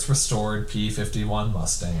Maverick's restored P-51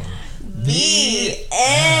 Mustang. The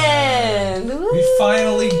end! We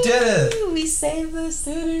finally did it! We saved the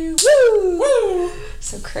city! Woo! Woo!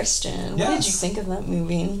 So, Christian, yes. What did you think of that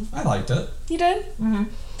movie? I liked it. You did? Mm-hmm.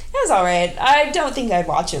 It was alright. I don't think I'd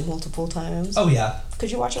watch it multiple times. Oh, yeah.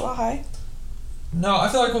 Could you watch it while high? No, I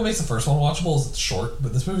feel like what makes the first one watchable is it's short,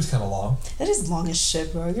 but this movie's kind of long. It is long as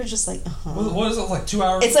shit, bro. You're just like, What is it, like 2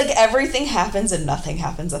 hours? It's like everything happens and nothing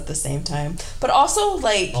happens at the same time. But also,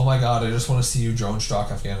 like... Oh my god, I just want to see you drone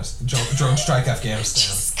strike Afghanistan. Drone strike Afghanistan.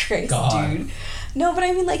 Jesus Christ, god. dude. No, but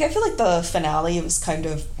I mean, like, I feel like the finale was kind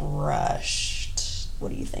of rushed.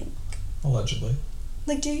 What do you think? Allegedly.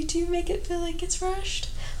 Like, do you make it feel like it's rushed?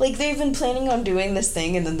 Like, they've been planning on doing this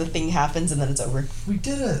thing, and then the thing happens, and then it's over. We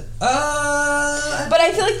did it. But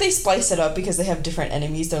I feel like they splice it up because they have different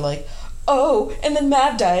enemies. They're like, oh, and then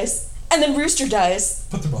Mav dies, and then Rooster dies.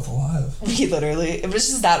 But they're both alive. We literally, it was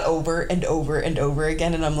just that over and over and over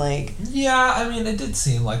again, and I'm like... Yeah, I mean, it did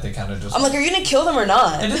seem like they kind of just... I'm like, are you gonna kill them or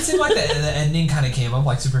not? It did seem like the ending kind of came up,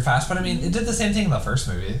 like, super fast, but I mean, it did the same thing in the first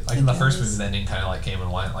movie. Like, in the first movie, the ending kind of, like, came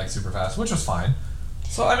and went, like, super fast, which was fine.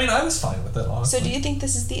 So, I mean, I was fine with it, honestly. So, do you think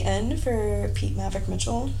this is the end for Pete Maverick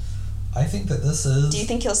Mitchell? I think that this is... Do you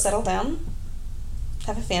think he'll settle down?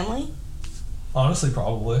 Have a family? Honestly,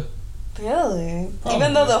 probably. Really? Probably.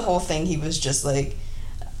 Even though the whole thing, he was just like,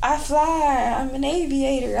 I fly, I'm an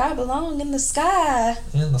aviator, I belong in the sky.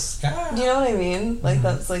 In the sky. Do you know what I mean? Like,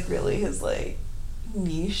 that's, like, really his, like,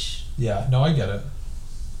 niche. Yeah, no, I get it.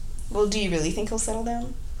 Well, do you really think he'll settle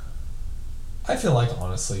down? I feel like,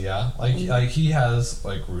 honestly, yeah. Like, like he has,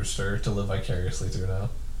 like, Rooster to live vicariously through now.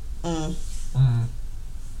 Do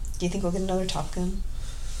you think we'll get another Top Gun?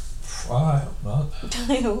 I hope not.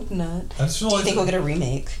 I hope not. I just feel Do you like think we'll get a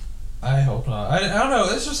remake? I hope not. I don't know.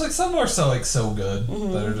 It's just, like, some are so, like, so good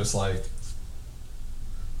that are just, like...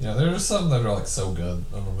 You know, there are just some that are, like, so good.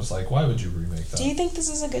 And I'm just like, why would you remake that? Do you think this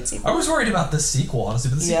is a good sequel? I was worried about this sequel, honestly,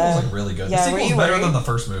 but the sequel was, like, really good. Yeah, The sequel was better than the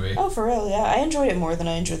first movie. Oh, for real, yeah. I enjoyed it more than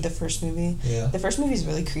I enjoyed the first movie. Yeah. The first movie's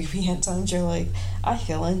really creepy at times. You're like, I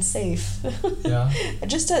feel unsafe. Yeah.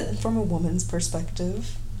 Just from a woman's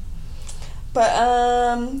perspective. But,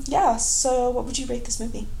 yeah, so what would you rate this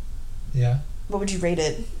movie? Yeah. What would you rate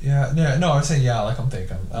it? Yeah, no, I was saying, yeah, like I'm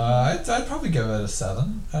thinking. I'd probably give it a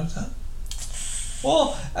 7 out of 10.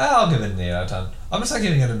 Well, I'll give it an 8 out of 10. I'm just not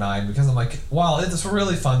giving it a 9 because I'm like, wow, it's a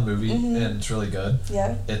really fun movie and it's really good.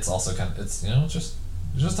 Yeah. It's also it's, you know, just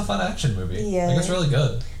a fun action movie. Yeah. Like, it's really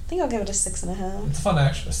good. I think I'll give it a 6.5. It's a fun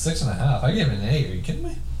action. A 6.5. I gave it an 8. Are you kidding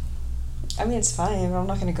me? I mean, it's fine, but I'm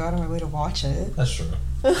not going to go out of my way to watch it. That's true.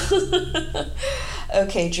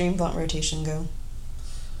 Okay, Dream Blunt Rotation, go.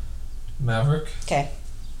 Maverick. Okay.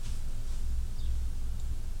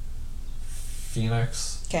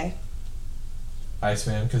 Phoenix. Okay.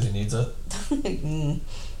 Iceman, because he needs it.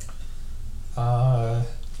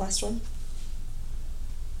 Last one.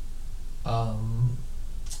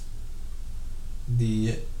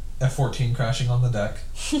 The F-14 crashing on the deck.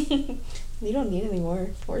 You don't need any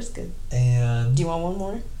more. 4 is good. And... Do you want one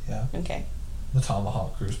more? Yeah. Okay. The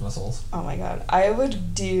Tomahawk cruise missiles. Oh my god. I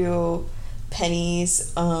would do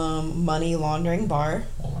Penny's money laundering bar.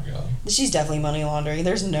 Oh my god. She's definitely money laundering.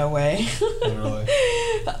 There's no way. Literally.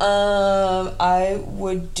 I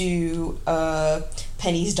would do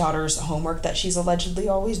Penny's daughter's homework that she's allegedly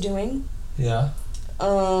always doing. Yeah.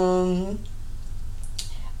 I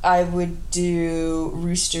would do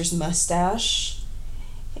Rooster's mustache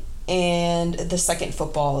and the second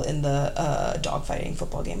football in the dogfighting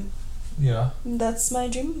football game. Yeah. That's my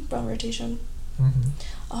dream blunt rotation. Mm-hmm.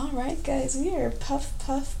 All right, guys, we are Puff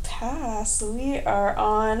Puff Pass. We are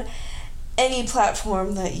on any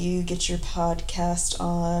platform that you get your podcast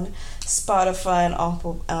on. Spotify and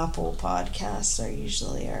Apple Podcasts are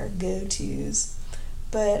usually our go-tos.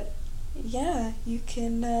 But yeah, you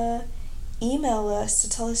can email us to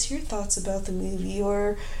tell us your thoughts about the movie,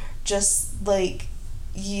 or just like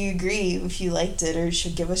you agree if you liked it, or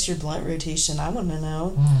should give us your blunt rotation. I want to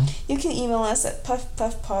know. You can email us at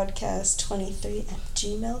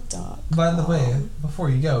puffpuffpodcast23@gmail.com. By the way, before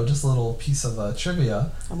you go, just a little piece of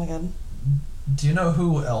trivia. Oh my god. Do you know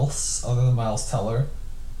who else, other than Miles Teller,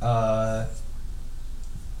 auditioned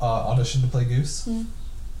to play Goose?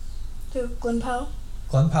 Who? Glenn Powell?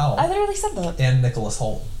 Glenn Powell. I literally said that. And Nicholas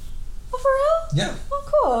Hoult. Oh, for real? Yeah. Oh,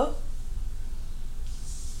 cool.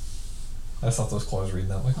 I just thought those clothes reading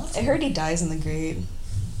that. Like, oh, I heard he dies in the grave.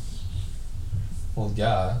 Well,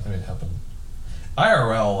 yeah. I mean, it happened.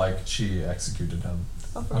 IRL, like, she executed him.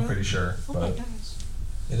 Oh, for I'm real? pretty sure. Oh but my gosh.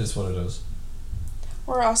 it is what it is.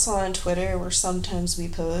 We're also on Twitter, where sometimes we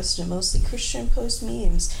post, and mostly Christian post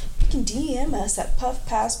memes. You can DM us at Puff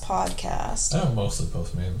Pass Podcast. I don't mostly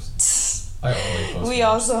post memes. I only post We memes.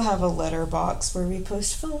 also have a letterbox where we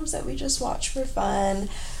post films that we just watch for fun.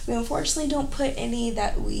 We unfortunately don't put any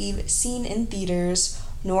that we've seen in theaters,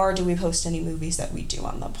 nor do we post any movies that we do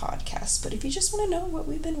on the podcast. But if you just want to know what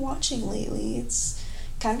we've been watching lately, it's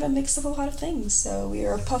kind of a mix of a lot of things. So we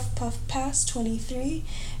are puff past 23.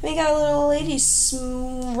 We got a little lady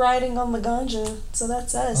riding on the ganja, so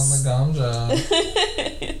that's us. On the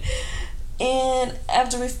ganja. And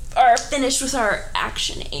after we are finished with our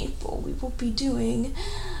action April, we will be doing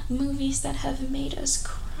movies that have made us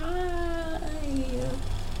cry.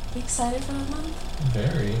 Excited for that month?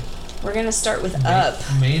 Very. We're gonna start with Up.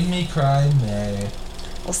 Made me cry May.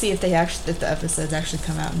 We'll see if the episodes actually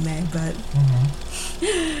come out in May, but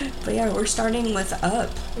but yeah, we're starting with Up.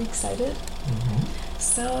 Are you excited?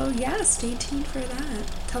 So yeah, stay tuned for that.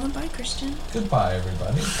 Tell them bye, Christian. Goodbye,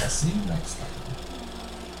 everybody. I'll see you next time.